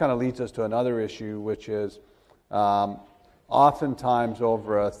that kind of leads us to another issue, which is oftentimes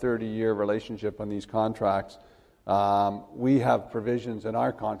over a 30-year relationship on these contracts, we have provisions in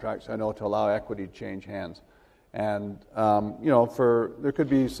our contracts, I know, to allow equity to change hands. And, you know, there could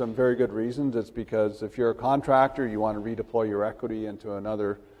be some very good reasons. It's because if you're a contractor, you want to redeploy your equity into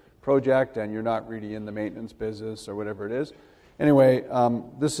another project and you're not really in the maintenance business or whatever it is. Anyway,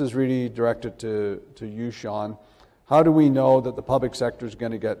 this is really directed to you, Sean. How do we know that the public sector is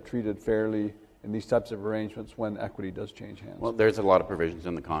going to get treated fairly in these types of arrangements when equity does change hands? Well, there's a lot of provisions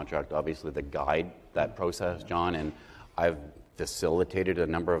in the contract, obviously, that guide that process, John, and I've facilitated a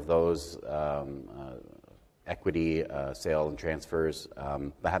number of those equity sale and transfers. I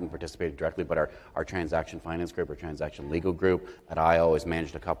haven't participated directly, but our transaction finance group, our transaction legal group at IO has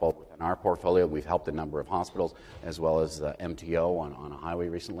managed a couple in our portfolio. We've helped a number of hospitals as well as MTO on a highway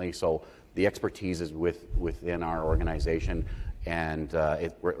recently. So the expertise is within our organization, and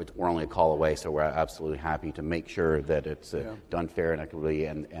we're only a call away, so we're absolutely happy to make sure that it's done fair and equitably,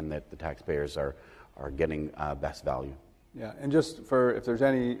 and that the taxpayers are getting best value. Yeah, and just for if there's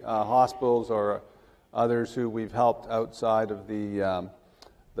any hospitals or others who we've helped outside of the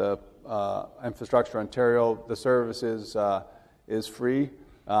Infrastructure Ontario, the service is free,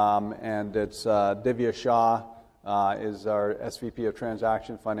 and it's Divya Shah is our SVP of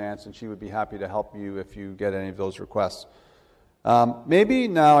Transaction Finance, and she would be happy to help you if you get any of those requests. Maybe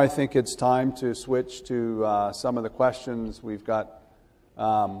now I think it's time to switch to some of the questions we've got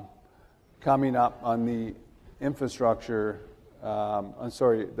coming up on the infrastructure.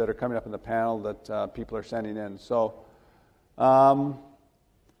 That are coming up in the panel that people are sending in. So the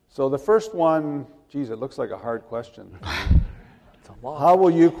first one, geez, it looks like a hard question. It's a lot. How will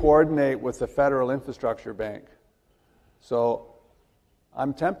you coordinate with the Federal Infrastructure Bank? So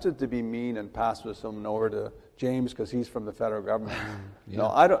I'm tempted to be mean and pass this one over to James because he's from the federal government. Yeah. No,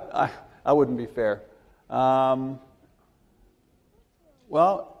 I wouldn't be fair. Well,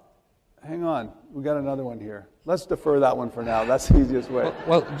 hang on. We got another one here. Let's defer that one for now. That's the easiest way.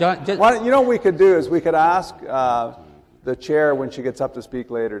 Well, John, you know what we could do is we could ask the chair when she gets up to speak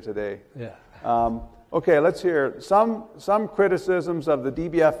later today. Yeah. Okay, let's hear. Some criticisms of the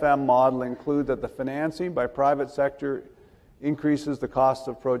DBFM model include that the financing by private sector increases the cost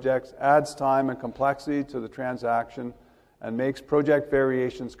of projects, adds time and complexity to the transaction, and makes project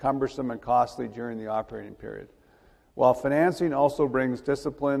variations cumbersome and costly during the operating period. While financing also brings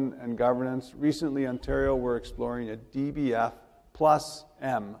discipline and governance, recently Ontario were exploring a DBF plus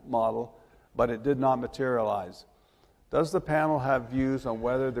M model, but it did not materialize. Does the panel have views on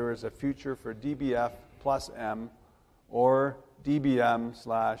whether there is a future for DBF plus M or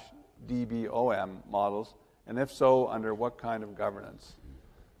DBM/DBOM models, and if so, under what kind of governance?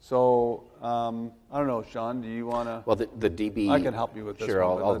 So, I don't know, Sean, do you want to? Well, the DB... I can help you with this Sure,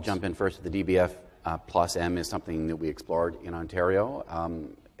 one. I'll jump in first. The DBF plus M is something that we explored in Ontario,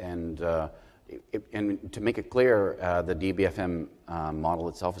 and to make it clear, the DBFM model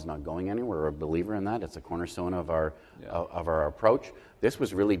itself is not going anywhere. We're a believer in that. It's a cornerstone of our approach. This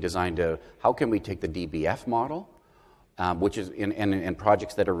was really designed to, how can we take the DBF model, which is in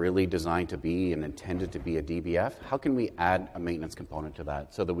projects that are really designed to be and intended to be a DBF, how can we add a maintenance component to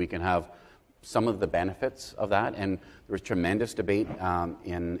that so that we can have some of the benefits of that? And there was tremendous debate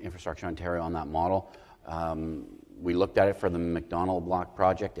in Infrastructure Ontario on that model. We looked at it for the McDonald Block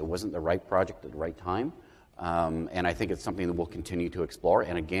project. It wasn't the right project at the right time. And I think it's something that we'll continue to explore.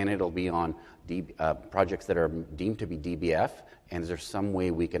 And again, it'll be on projects that are deemed to be DBF. And is there some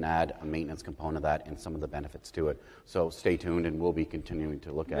way we can add a maintenance component of that and some of the benefits to it? So stay tuned, and we'll be continuing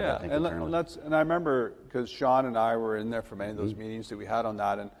to look at it. I think and I remember, because Sean and I were in there for many of those meetings that we had on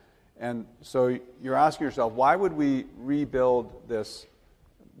that. And so you're asking yourself, why would we rebuild this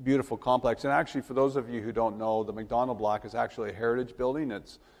beautiful complex. And actually, for those of you who don't know, the McDonald Block is actually a heritage building.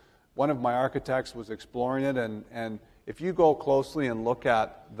 It's one of my architects was exploring it, and if you go closely and look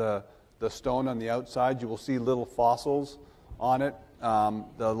at the stone on the outside, you will see little fossils on it.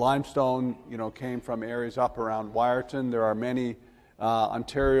 The limestone, came from areas up around Wyerton. There are many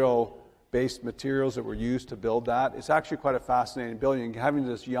Ontario-based materials that were used to build that. It's actually quite a fascinating building. Having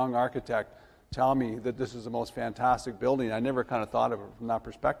this young architect tell me that this is the most fantastic building, I never kind of thought of it from that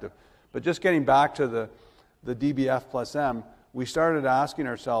perspective. But just getting back to the DBF plus M, we started asking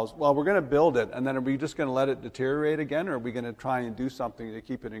ourselves, well, we're going to build it, and then are we just going to let it deteriorate again, or are we going to try and do something to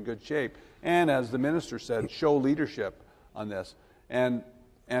keep it in good shape? And as the minister said, show leadership on this. And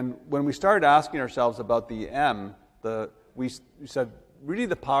when we started asking ourselves about the M, we said, really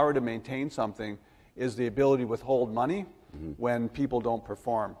the power to maintain something is the ability to withhold money when people don't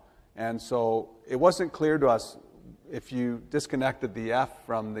perform. And so it wasn't clear to us, if you disconnected the F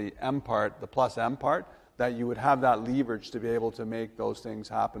from the M part, the plus M part, that you would have that leverage to be able to make those things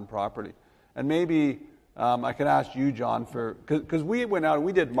happen properly. And maybe I could ask you, John, because we went out and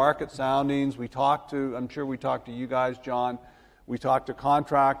we did market soundings. I'm sure we talked to you guys, John. We talked to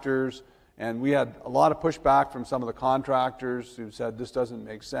contractors, and we had a lot of pushback from some of the contractors who said this doesn't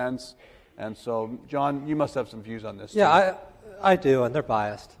make sense. And so, John, you must have some views on this. Yeah, I do, and they're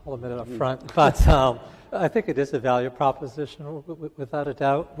biased. I'll admit it up front. But I think it is a value proposition, without a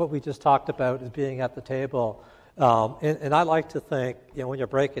doubt. What we just talked about is being at the table. And I like to think, when you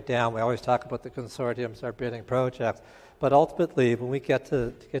break it down, we always talk about the consortiums are bidding projects. But ultimately, when we get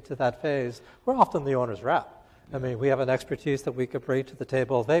to that phase, we're often the owner's rep. I mean, we have an expertise that we could bring to the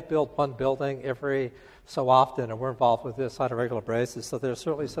table. They build one building every so often, and we're involved with this on a regular basis. So there's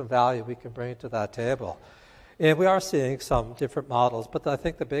certainly some value we can bring to that table. And we are seeing some different models, but I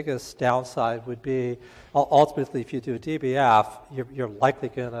think the biggest downside would be, ultimately, if you do a DBF, you're likely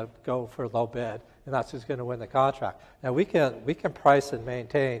going to go for a low bid, and that's who's going to win the contract. Now, we can price and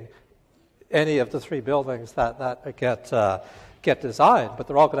maintain any of the three buildings that get designed, but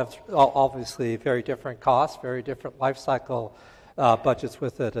they're all going to have obviously very different costs, very different life cycle budgets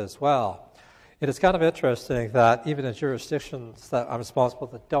with it as well. And it's kind of interesting that even in jurisdictions that I'm responsible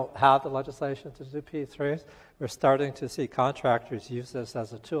that don't have the legislation to do P3s, we're starting to see contractors use this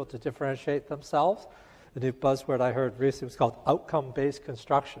as a tool to differentiate themselves. The new buzzword I heard recently was called outcome-based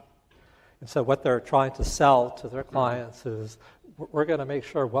construction. And so what they're trying to sell to their clients is, we're going to make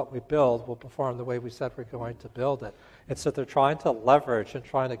sure what we build will perform the way we said we're going to build it. And so they're trying to leverage and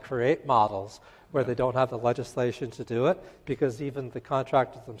trying to create models where they don't have the legislation to do it, because even the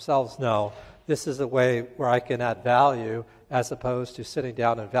contractors themselves know this is a way where I can add value, as opposed to sitting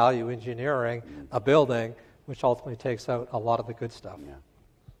down and value engineering a building, which ultimately takes out a lot of the good stuff.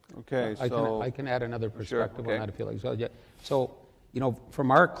 Yeah. Okay, I can add another perspective on that, if you like. So, yeah. So,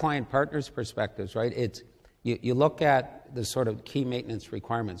 from our client partners' perspectives, right, it's you look at the sort of key maintenance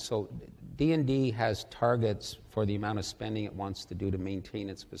requirements. So D&D has targets for the amount of spending it wants to do to maintain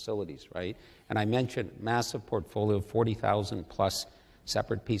its facilities, right? And I mentioned massive portfolio of 40,000 plus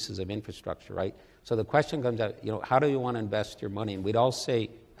separate pieces of infrastructure, right? So the question comes out, how do you want to invest your money? And we'd all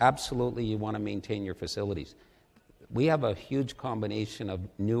say, absolutely, you want to maintain your facilities. We have a huge combination of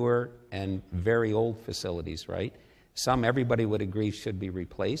newer and very old facilities, right? Some, everybody would agree, should be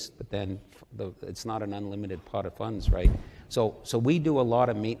replaced, but then it's not an unlimited pot of funds, right? So we do a lot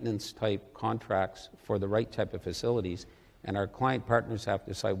of maintenance-type contracts for the right type of facilities, and our client partners have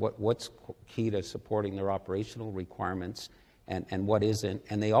to decide what's key to supporting their operational requirements and what isn't.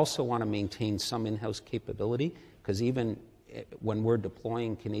 And they also want to maintain some in-house capability, because even when we're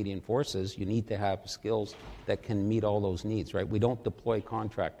deploying Canadian forces, you need to have skills that can meet all those needs, right? We don't deploy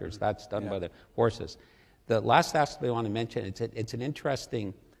contractors. That's done by the forces. The last aspect I want to mention, it's an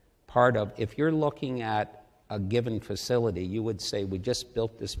interesting part of, if you're looking at a given facility, you would say, we just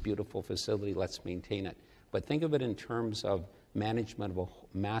built this beautiful facility, let's maintain it. But think of it in terms of management of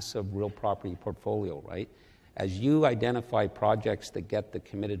a massive real property portfolio, right? As you identify projects that get the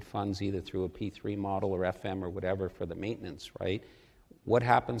committed funds either through a P3 model or FM or whatever for the maintenance, right? What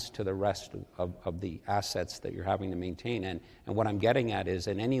happens to the rest of the assets that you're having to maintain? And what I'm getting at is,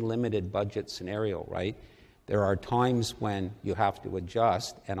 in any limited budget scenario, right, there are times when you have to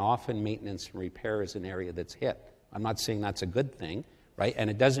adjust, and often maintenance and repair is an area that's hit. I'm not saying that's a good thing, right? And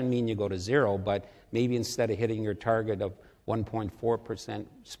it doesn't mean you go to zero, but maybe instead of hitting your target of 1.4%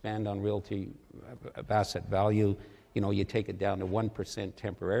 spend on realty asset value, you take it down to 1%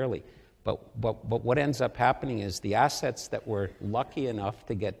 temporarily. But what ends up happening is the assets that were lucky enough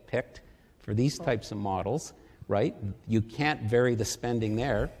to get picked for these types of models, right? You can't vary the spending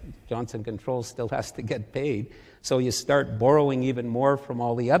there. Johnson Controls still has to get paid. So you start borrowing even more from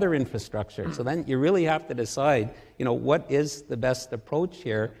all the other infrastructure. So then you really have to decide, what is the best approach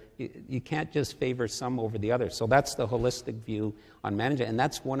here? You can't just favor some over the other. So that's the holistic view on management. And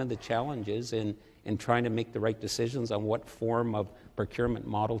that's one of the challenges in trying to make the right decisions on what form of procurement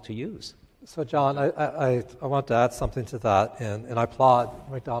model to use. So, John, I want to add something to that, and I applaud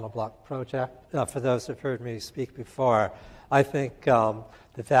the McDonald Block project. For those who've heard me speak before, I think the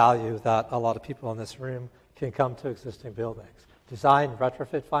value that a lot of people in this room can come to existing buildings. Design,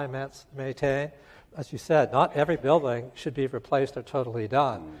 retrofit, finance, maintain. As you said, not every building should be replaced or totally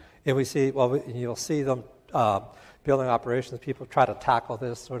done. And we see, you'll see them, building operations, people try to tackle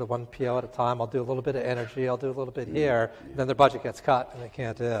this sort of one PO at a time. I'll do a little bit of energy, I'll do a little bit here, and then their budget gets cut and they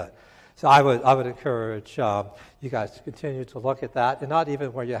can't do it. So I would encourage you guys to continue to look at that, and not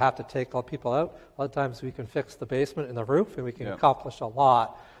even where you have to take all people out. A lot of times we can fix the basement and the roof, and we can accomplish a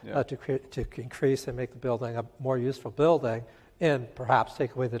lot to increase and make the building a more useful building, and perhaps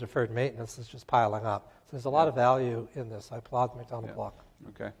take away the deferred maintenance that's just piling up. So there's a lot of value in this. I applaud the McDonald Block.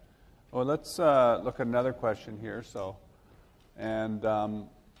 Okay. Well, let's look at another question here.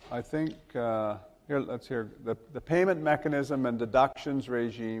 I think let's hear the payment mechanism and deductions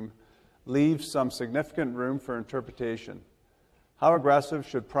regime leaves some significant room for interpretation. How aggressive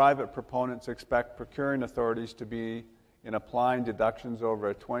should private proponents expect procuring authorities to be in applying deductions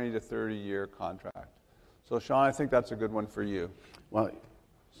over a 20 to 30 year contract? So, Sean, I think that's a good one for you. Well,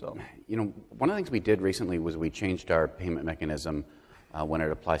 one of the things we did recently was we changed our payment mechanism when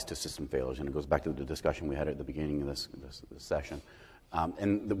it applies to system failures, and it goes back to the discussion we had at the beginning of this session.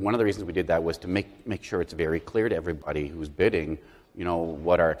 One of the reasons we did that was to make sure it's very clear to everybody who's bidding,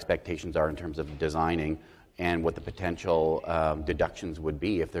 what our expectations are in terms of designing and what the potential deductions would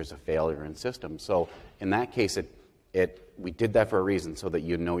be if there's a failure in system. So in that case, we did that for a reason, so that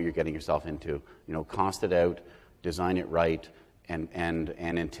you're getting yourself into, cost it out, design it right, and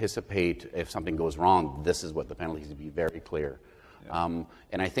anticipate if something goes wrong, this is what the penalties would be, very clear. Yeah.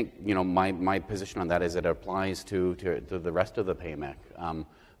 And I think, my position on that is it applies to the rest of the PayMec.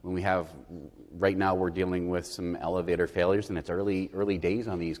 When we have, right now we're dealing with some elevator failures, and it's early days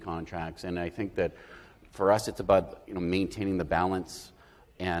on these contracts, and I think that for us it's about maintaining the balance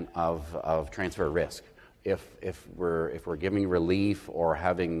and of transfer risk. If we're giving relief or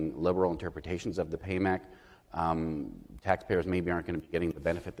having liberal interpretations of the PayMec, taxpayers maybe aren't going to be getting the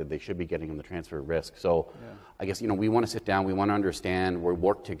benefit that they should be getting on the transfer of risk. So I guess, we want to sit down, we want to understand, we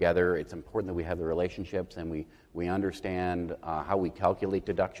work together. It's important that we have the relationships and we understand how we calculate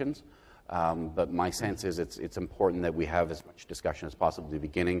deductions. But my sense is it's important that we have as much discussion as possible at the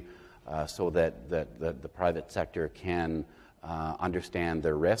beginning so that the private sector can understand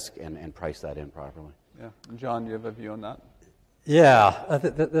their risk and price that in properly. Yeah. John, do you have a view on that? Yeah,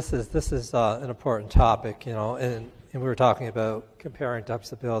 this is an important topic, and we were talking about comparing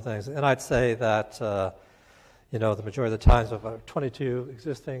types of buildings, and I'd say that, the majority of the times of our 22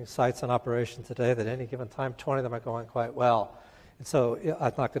 existing sites in operation today, that at any given time, 20 of them are going quite well. And so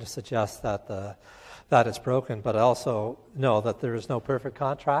I'm not going to suggest that it's broken, but I also know that there is no perfect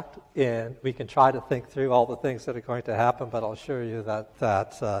contract, and we can try to think through all the things that are going to happen, but I'll assure you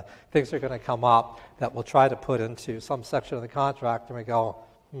that things are going to come up that we'll try to put into some section of the contract, and we go,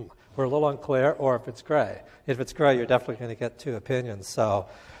 we're a little unclear, or if it's gray. If it's gray, you're definitely going to get two opinions. So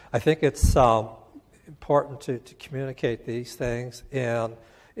I think it's important to communicate these things and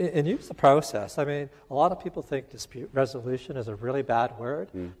use the process. I mean, a lot of people think dispute resolution is a really bad word,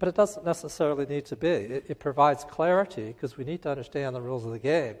 but it doesn't necessarily need to be. It provides clarity because we need to understand the rules of the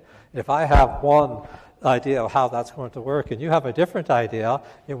game. If I have one idea of how that's going to work and you have a different idea,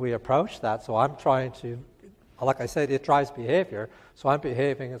 and we approach that, so I'm trying to, like I said, it drives behavior, so I'm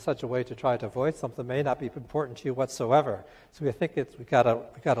behaving in such a way to try to avoid something that may not be important to you whatsoever. So we think we got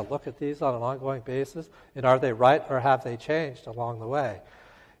to look at these on an ongoing basis, and are they right or have they changed along the way?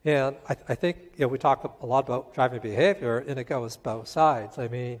 And I think we talk a lot about driving behavior, and it goes both sides. I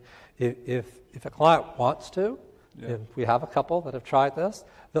mean, if a client wants to, and we have a couple that have tried this,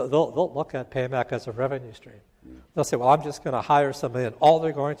 they'll look at PayMec as a revenue stream. They'll say, well, I'm just going to hire somebody, and all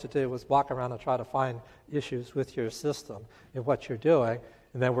they're going to do is walk around and try to find issues with your system and what you're doing,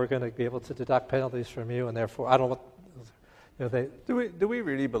 and then we're going to be able to deduct penalties from you, and therefore, I don't know what... Do we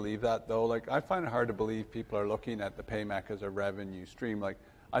really believe that, though? Like, I find it hard to believe people are looking at the PayMec as a revenue stream. Like,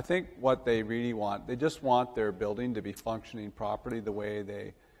 I think what they really want, they just want their building to be functioning properly the way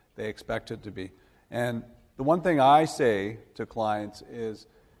they expect it to be. And the one thing I say to clients is,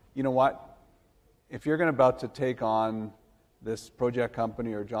 you know what, if you're about to take on this project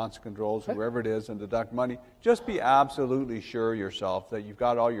company or Johnson Controls, whoever it is, and deduct money, just be absolutely sure yourself that you've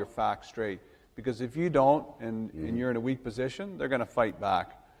got all your facts straight. Because if you don't, and you're in a weak position, they're going to fight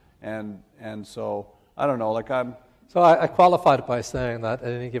back. And so, I don't know, So I qualified it by saying that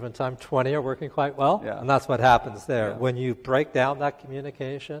at any given time, 20 are working quite well, and that's what happens there. Yeah. When you break down that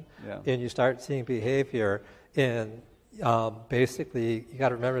communication and you start seeing behavior in basically, you got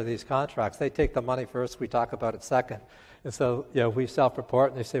to remember these contracts, they take the money first, we talk about it second. And so, we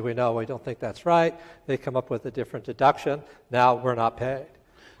self-report and they say, we don't think that's right. They come up with a different deduction. Now we're not paid.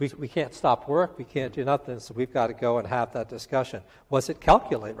 We can't stop work. We can't do nothing. So we've got to go and have that discussion. Was it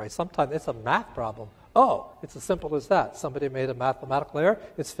calculate right? Sometimes it's a math problem. Oh, it's as simple as that. Somebody made a mathematical error.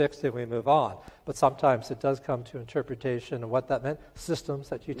 It's fixed and we move on. But sometimes it does come to interpretation and what that meant. Systems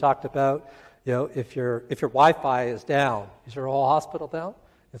that you talked about. If your Wi-Fi is down, is your whole hospital down?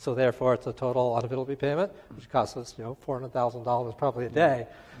 And so therefore it's a total unavailability payment, which costs us, $400,000 probably a day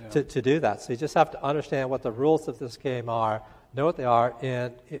to do that. So you just have to understand what the rules of this game are, know what they are,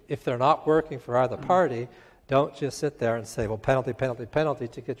 and if they're not working for either party, don't just sit there and say, well, penalty, penalty, penalty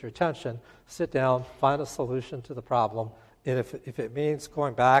to get your attention. Sit down, find a solution to the problem, and if it means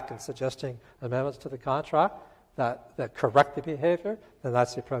going back and suggesting amendments to the contract that correct the behavior, then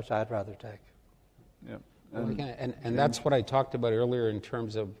that's the approach I'd rather take. Yeah. And that's what I talked about earlier in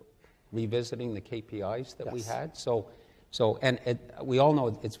terms of revisiting the KPIs that we had. We all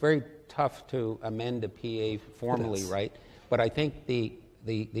know it's very tough to amend a PA formally, right? But I think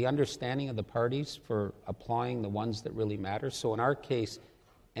the understanding of the parties for applying the ones that really matter. So in our case,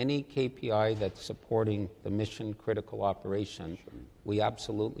 any KPI that's supporting the mission critical operation, we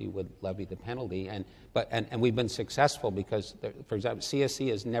absolutely would levy the penalty. And we've been successful because, for example, CSE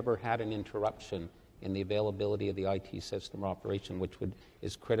has never had an interruption in the availability of the IT system operation, which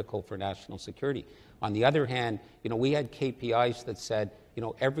is critical for national security. On the other hand, we had KPIs that said,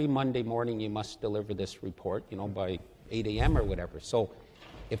 every Monday morning you must deliver this report, by 8 a.m. or whatever. So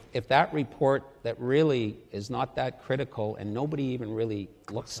if that report that really is not that critical and nobody even really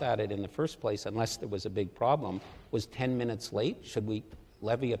looks at it in the first place unless there was a big problem, was 10 minutes late, should we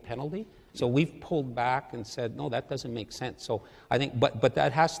levy a penalty? So we've pulled back and said, no, that doesn't make sense. So I think, but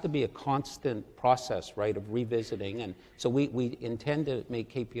that has to be a constant process, right, of revisiting. And so we intend to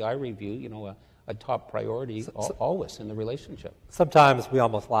make KPI review, a top priority always in the relationship. Sometimes we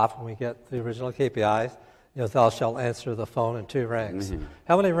almost laugh when we get the original KPIs. Thou shalt answer the phone in 2 rings. Mm-hmm.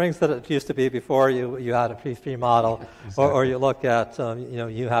 How many rings did it used to be before you had a P3 model? Exactly. Or you look at,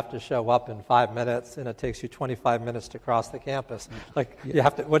 you have to show up in 5 minutes and it takes you 25 minutes to cross the campus. You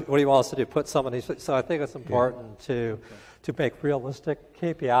have to, what do you want us to do? Put somebody, so I think it's important to make realistic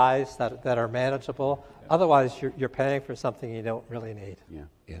KPIs that are manageable. Otherwise, you're paying for something you don't really need.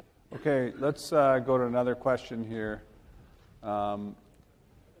 Yeah. Okay, let's go to another question here.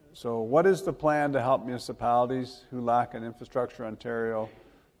 So what is the plan to help municipalities who lack an infrastructure in Ontario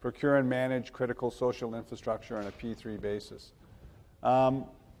procure and manage critical social infrastructure on a P3 basis? I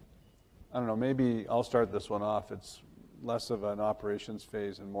don't know, maybe I'll start this one off. It's less of an operations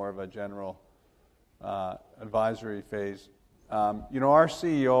phase and more of a general advisory phase. Our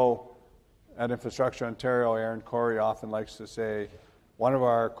CEO at Infrastructure Ontario, Aaron Corey, often likes to say, one of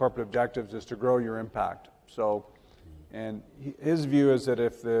our corporate objectives is to grow your impact. And his view is that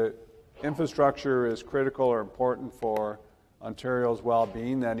if the infrastructure is critical or important for Ontario's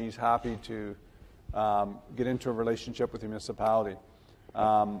well-being, then he's happy to get into a relationship with the municipality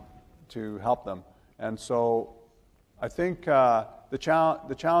to help them. And so I think the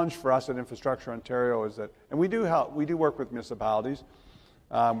challenge for us at Infrastructure Ontario is that, and we do work with municipalities.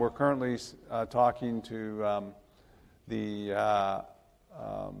 We're currently talking to the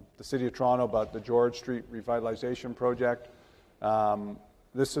City of Toronto about the George Street Revitalization Project.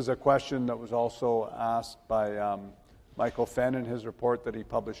 This is a question that was also asked by Michael Fenn in his report that he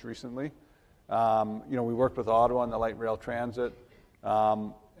published recently. We worked with Ottawa on the light rail transit.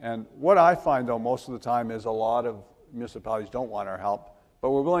 And what I find, though, most of the time is a lot of municipalities don't want our help,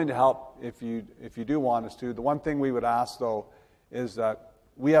 but we're willing to help if you do want us to. The one thing we would ask, though, is that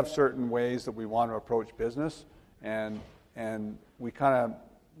we have certain ways that we want to approach business, and we kind of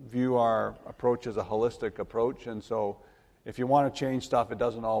view our approach as a holistic approach. And so if you want to change stuff, it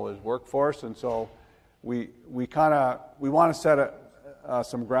doesn't always work for us. And so we want to set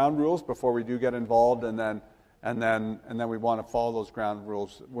some ground rules before we do get involved, and then we want to follow those ground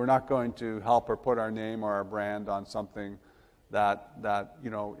rules. We're not going to help or put our name or our brand on something that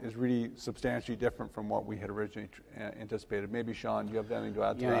is really substantially different from what we had originally anticipated. Maybe, Sean, do you have anything to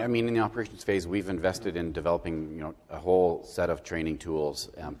add to that? Yeah, I mean, in the operations phase, we've invested in developing a whole set of training tools,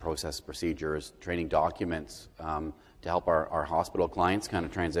 process procedures, training documents help our hospital clients kind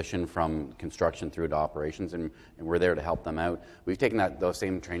of transition from construction through to operations, and we're there to help them out. We've taken those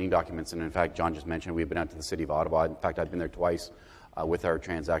same training documents, and in fact, John just mentioned we've been out to the City of Ottawa. In fact, I've been there twice with our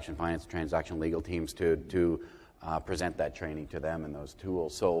transaction finance, transaction legal teams to present that training to them and those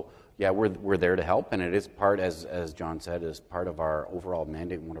tools. So yeah, we're there to help, and it is part, as John said, is part of our overall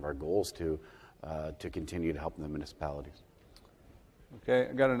mandate and one of our goals to continue to help the municipalities. Okay,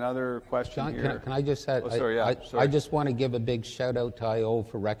 I got another question John, here. can I just add? I just want to give a big shout out to IO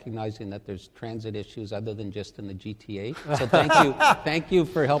for recognizing that there's transit issues other than just in the GTA. So thank you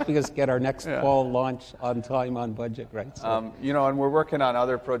for helping us get our next fall launch on time, on budget, right? So. And we're working on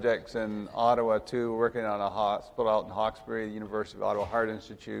other projects in Ottawa too. We're working on a hospital out in Hawkesbury, the University of Ottawa Heart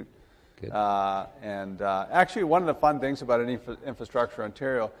Institute. Good. Actually, one of the fun things about Infrastructure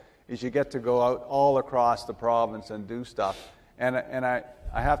Ontario is you get to go out all across the province and do stuff. And I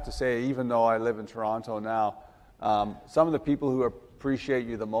have to say, even though I live in Toronto now, some of the people who appreciate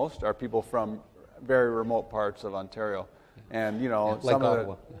you the most are people from very remote parts of Ontario. And, like some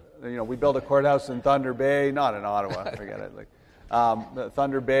Ottawa. of we built a courthouse in Thunder Bay, not in Ottawa, forget it.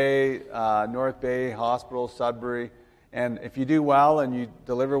 Thunder Bay, North Bay, Hospital, Sudbury. And if you do well and you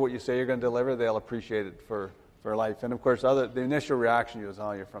deliver what you say you're going to deliver, they'll appreciate it for life. And, of course, the initial reaction is,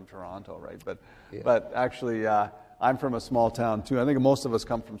 oh, you're from Toronto, right? But actually... I'm from a small town, too. I think most of us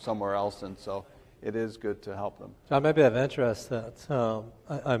come from somewhere else, and so it is good to help them. John, maybe of interest that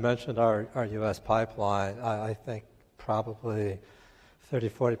I mentioned our U.S. pipeline. I think probably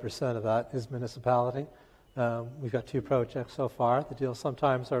 30-40% of that is municipality. We've got 2 projects so far. The deals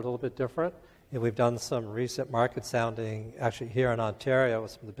sometimes are a little bit different. And we've done some recent market sounding actually here in Ontario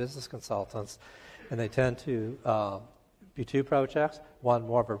with some of the business consultants, and they tend to be 2 projects, one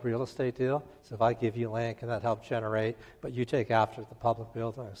more of a real estate deal. So if I give you land, can that help generate? But you take after the public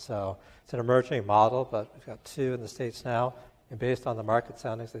building. So it's an emerging model, but we've got 2 in the States now. And based on the market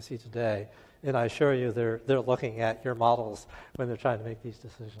soundings they see today, and I assure you they're looking at your models when they're trying to make these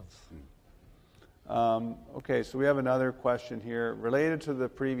decisions. Okay, so we have another question here. Related to the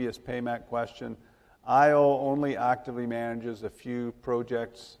previous PayMac question, IO only actively manages a few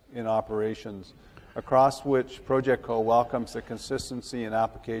projects in operations, across which Project Co welcomes the consistency and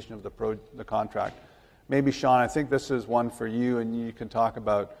application of the contract. Maybe, Sean, I think this is one for you, and you can talk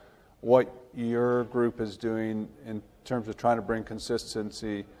about what your group is doing in terms of trying to bring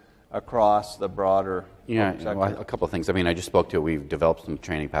consistency across the broader sector. Well, a couple of things. I mean, I just spoke to it. We've developed some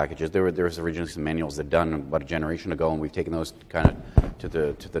training packages. There was originally some manuals that done about a generation ago, and we've taken those kind of to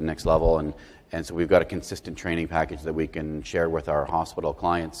the next level. And so we've got a consistent training package that we can share with our hospital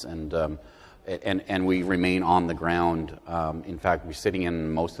clients, and we remain on the ground. In fact, we're sitting in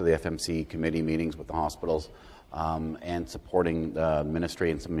most of the FMC committee meetings with the hospitals and supporting the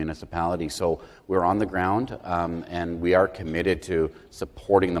ministry and some municipalities. So we're on the ground, and we are committed to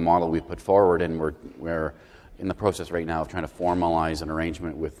supporting the model we put forward, and we're in the process right now of trying to formalize an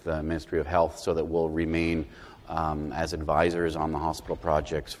arrangement with the Ministry of Health so that we'll remain as advisors on the hospital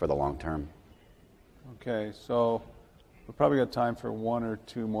projects for the long term. Okay, so we've probably got time for 1 or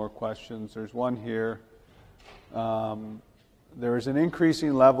 2 more questions. There's one here. There is an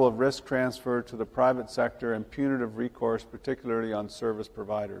increasing level of risk transfer to the private sector and punitive recourse, particularly on service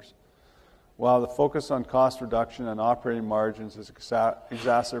providers. While the focus on cost reduction and operating margins is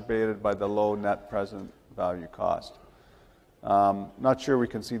exacerbated by the low net present value cost. Not sure we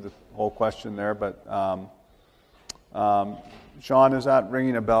can see the whole question there, but Sean, is that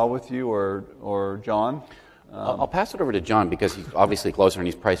ringing a bell with you, or John? I'll pass it over to John because he's obviously closer and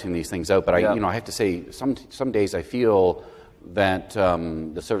he's pricing these things out. But I have to say, some days I feel that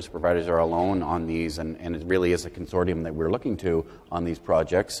the service providers are alone on these, and it really is a consortium that we're looking to on these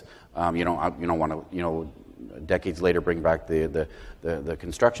projects. You don't want to decades later bring back the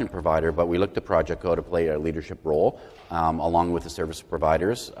construction provider, but we look to Project Co to play a leadership role along with the service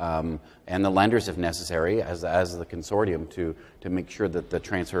providers and the lenders if necessary as the consortium to make sure that the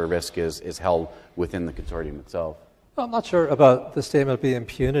transfer risk is held within the consortium itself. Well, I'm not sure about the statement being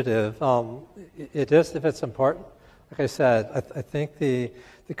punitive. It is if it's important. Like I said, I think the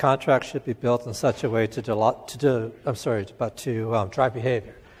contract should be built in such a way to drive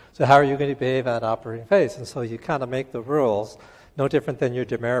behavior. So how are you going to behave at operating phase? And so you kind of make the rules no different than your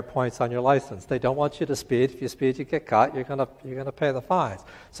demerit points on your license. They don't want you to speed. If you speed, you get caught. You're going to pay the fines.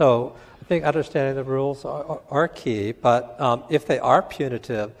 So I think understanding the rules are key. But if they are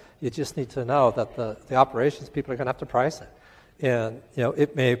punitive, you just need to know that the operations people are going to have to price it. And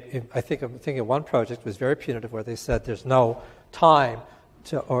it may. I think I'm thinking one project was very punitive, where they said there's no time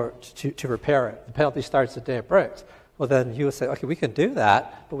to repair it. The penalty starts the day it breaks. Well, then you would say, okay, we can do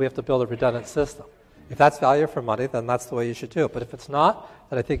that, but we have to build a redundant system. If that's value for money, then that's the way you should do it. But if it's not,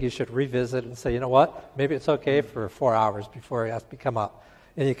 then I think you should revisit and say, you know what, maybe it's okay for 4 hours before it has to come up.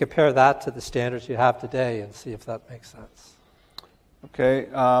 And you compare that to the standards you have today and see if that makes sense. Okay,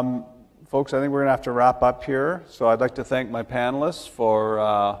 folks, I think we're going to have to wrap up here. So I'd like to thank my panelists for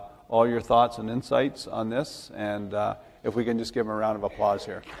all your thoughts and insights on this. And if we can just give them a round of applause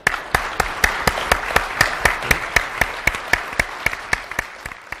here.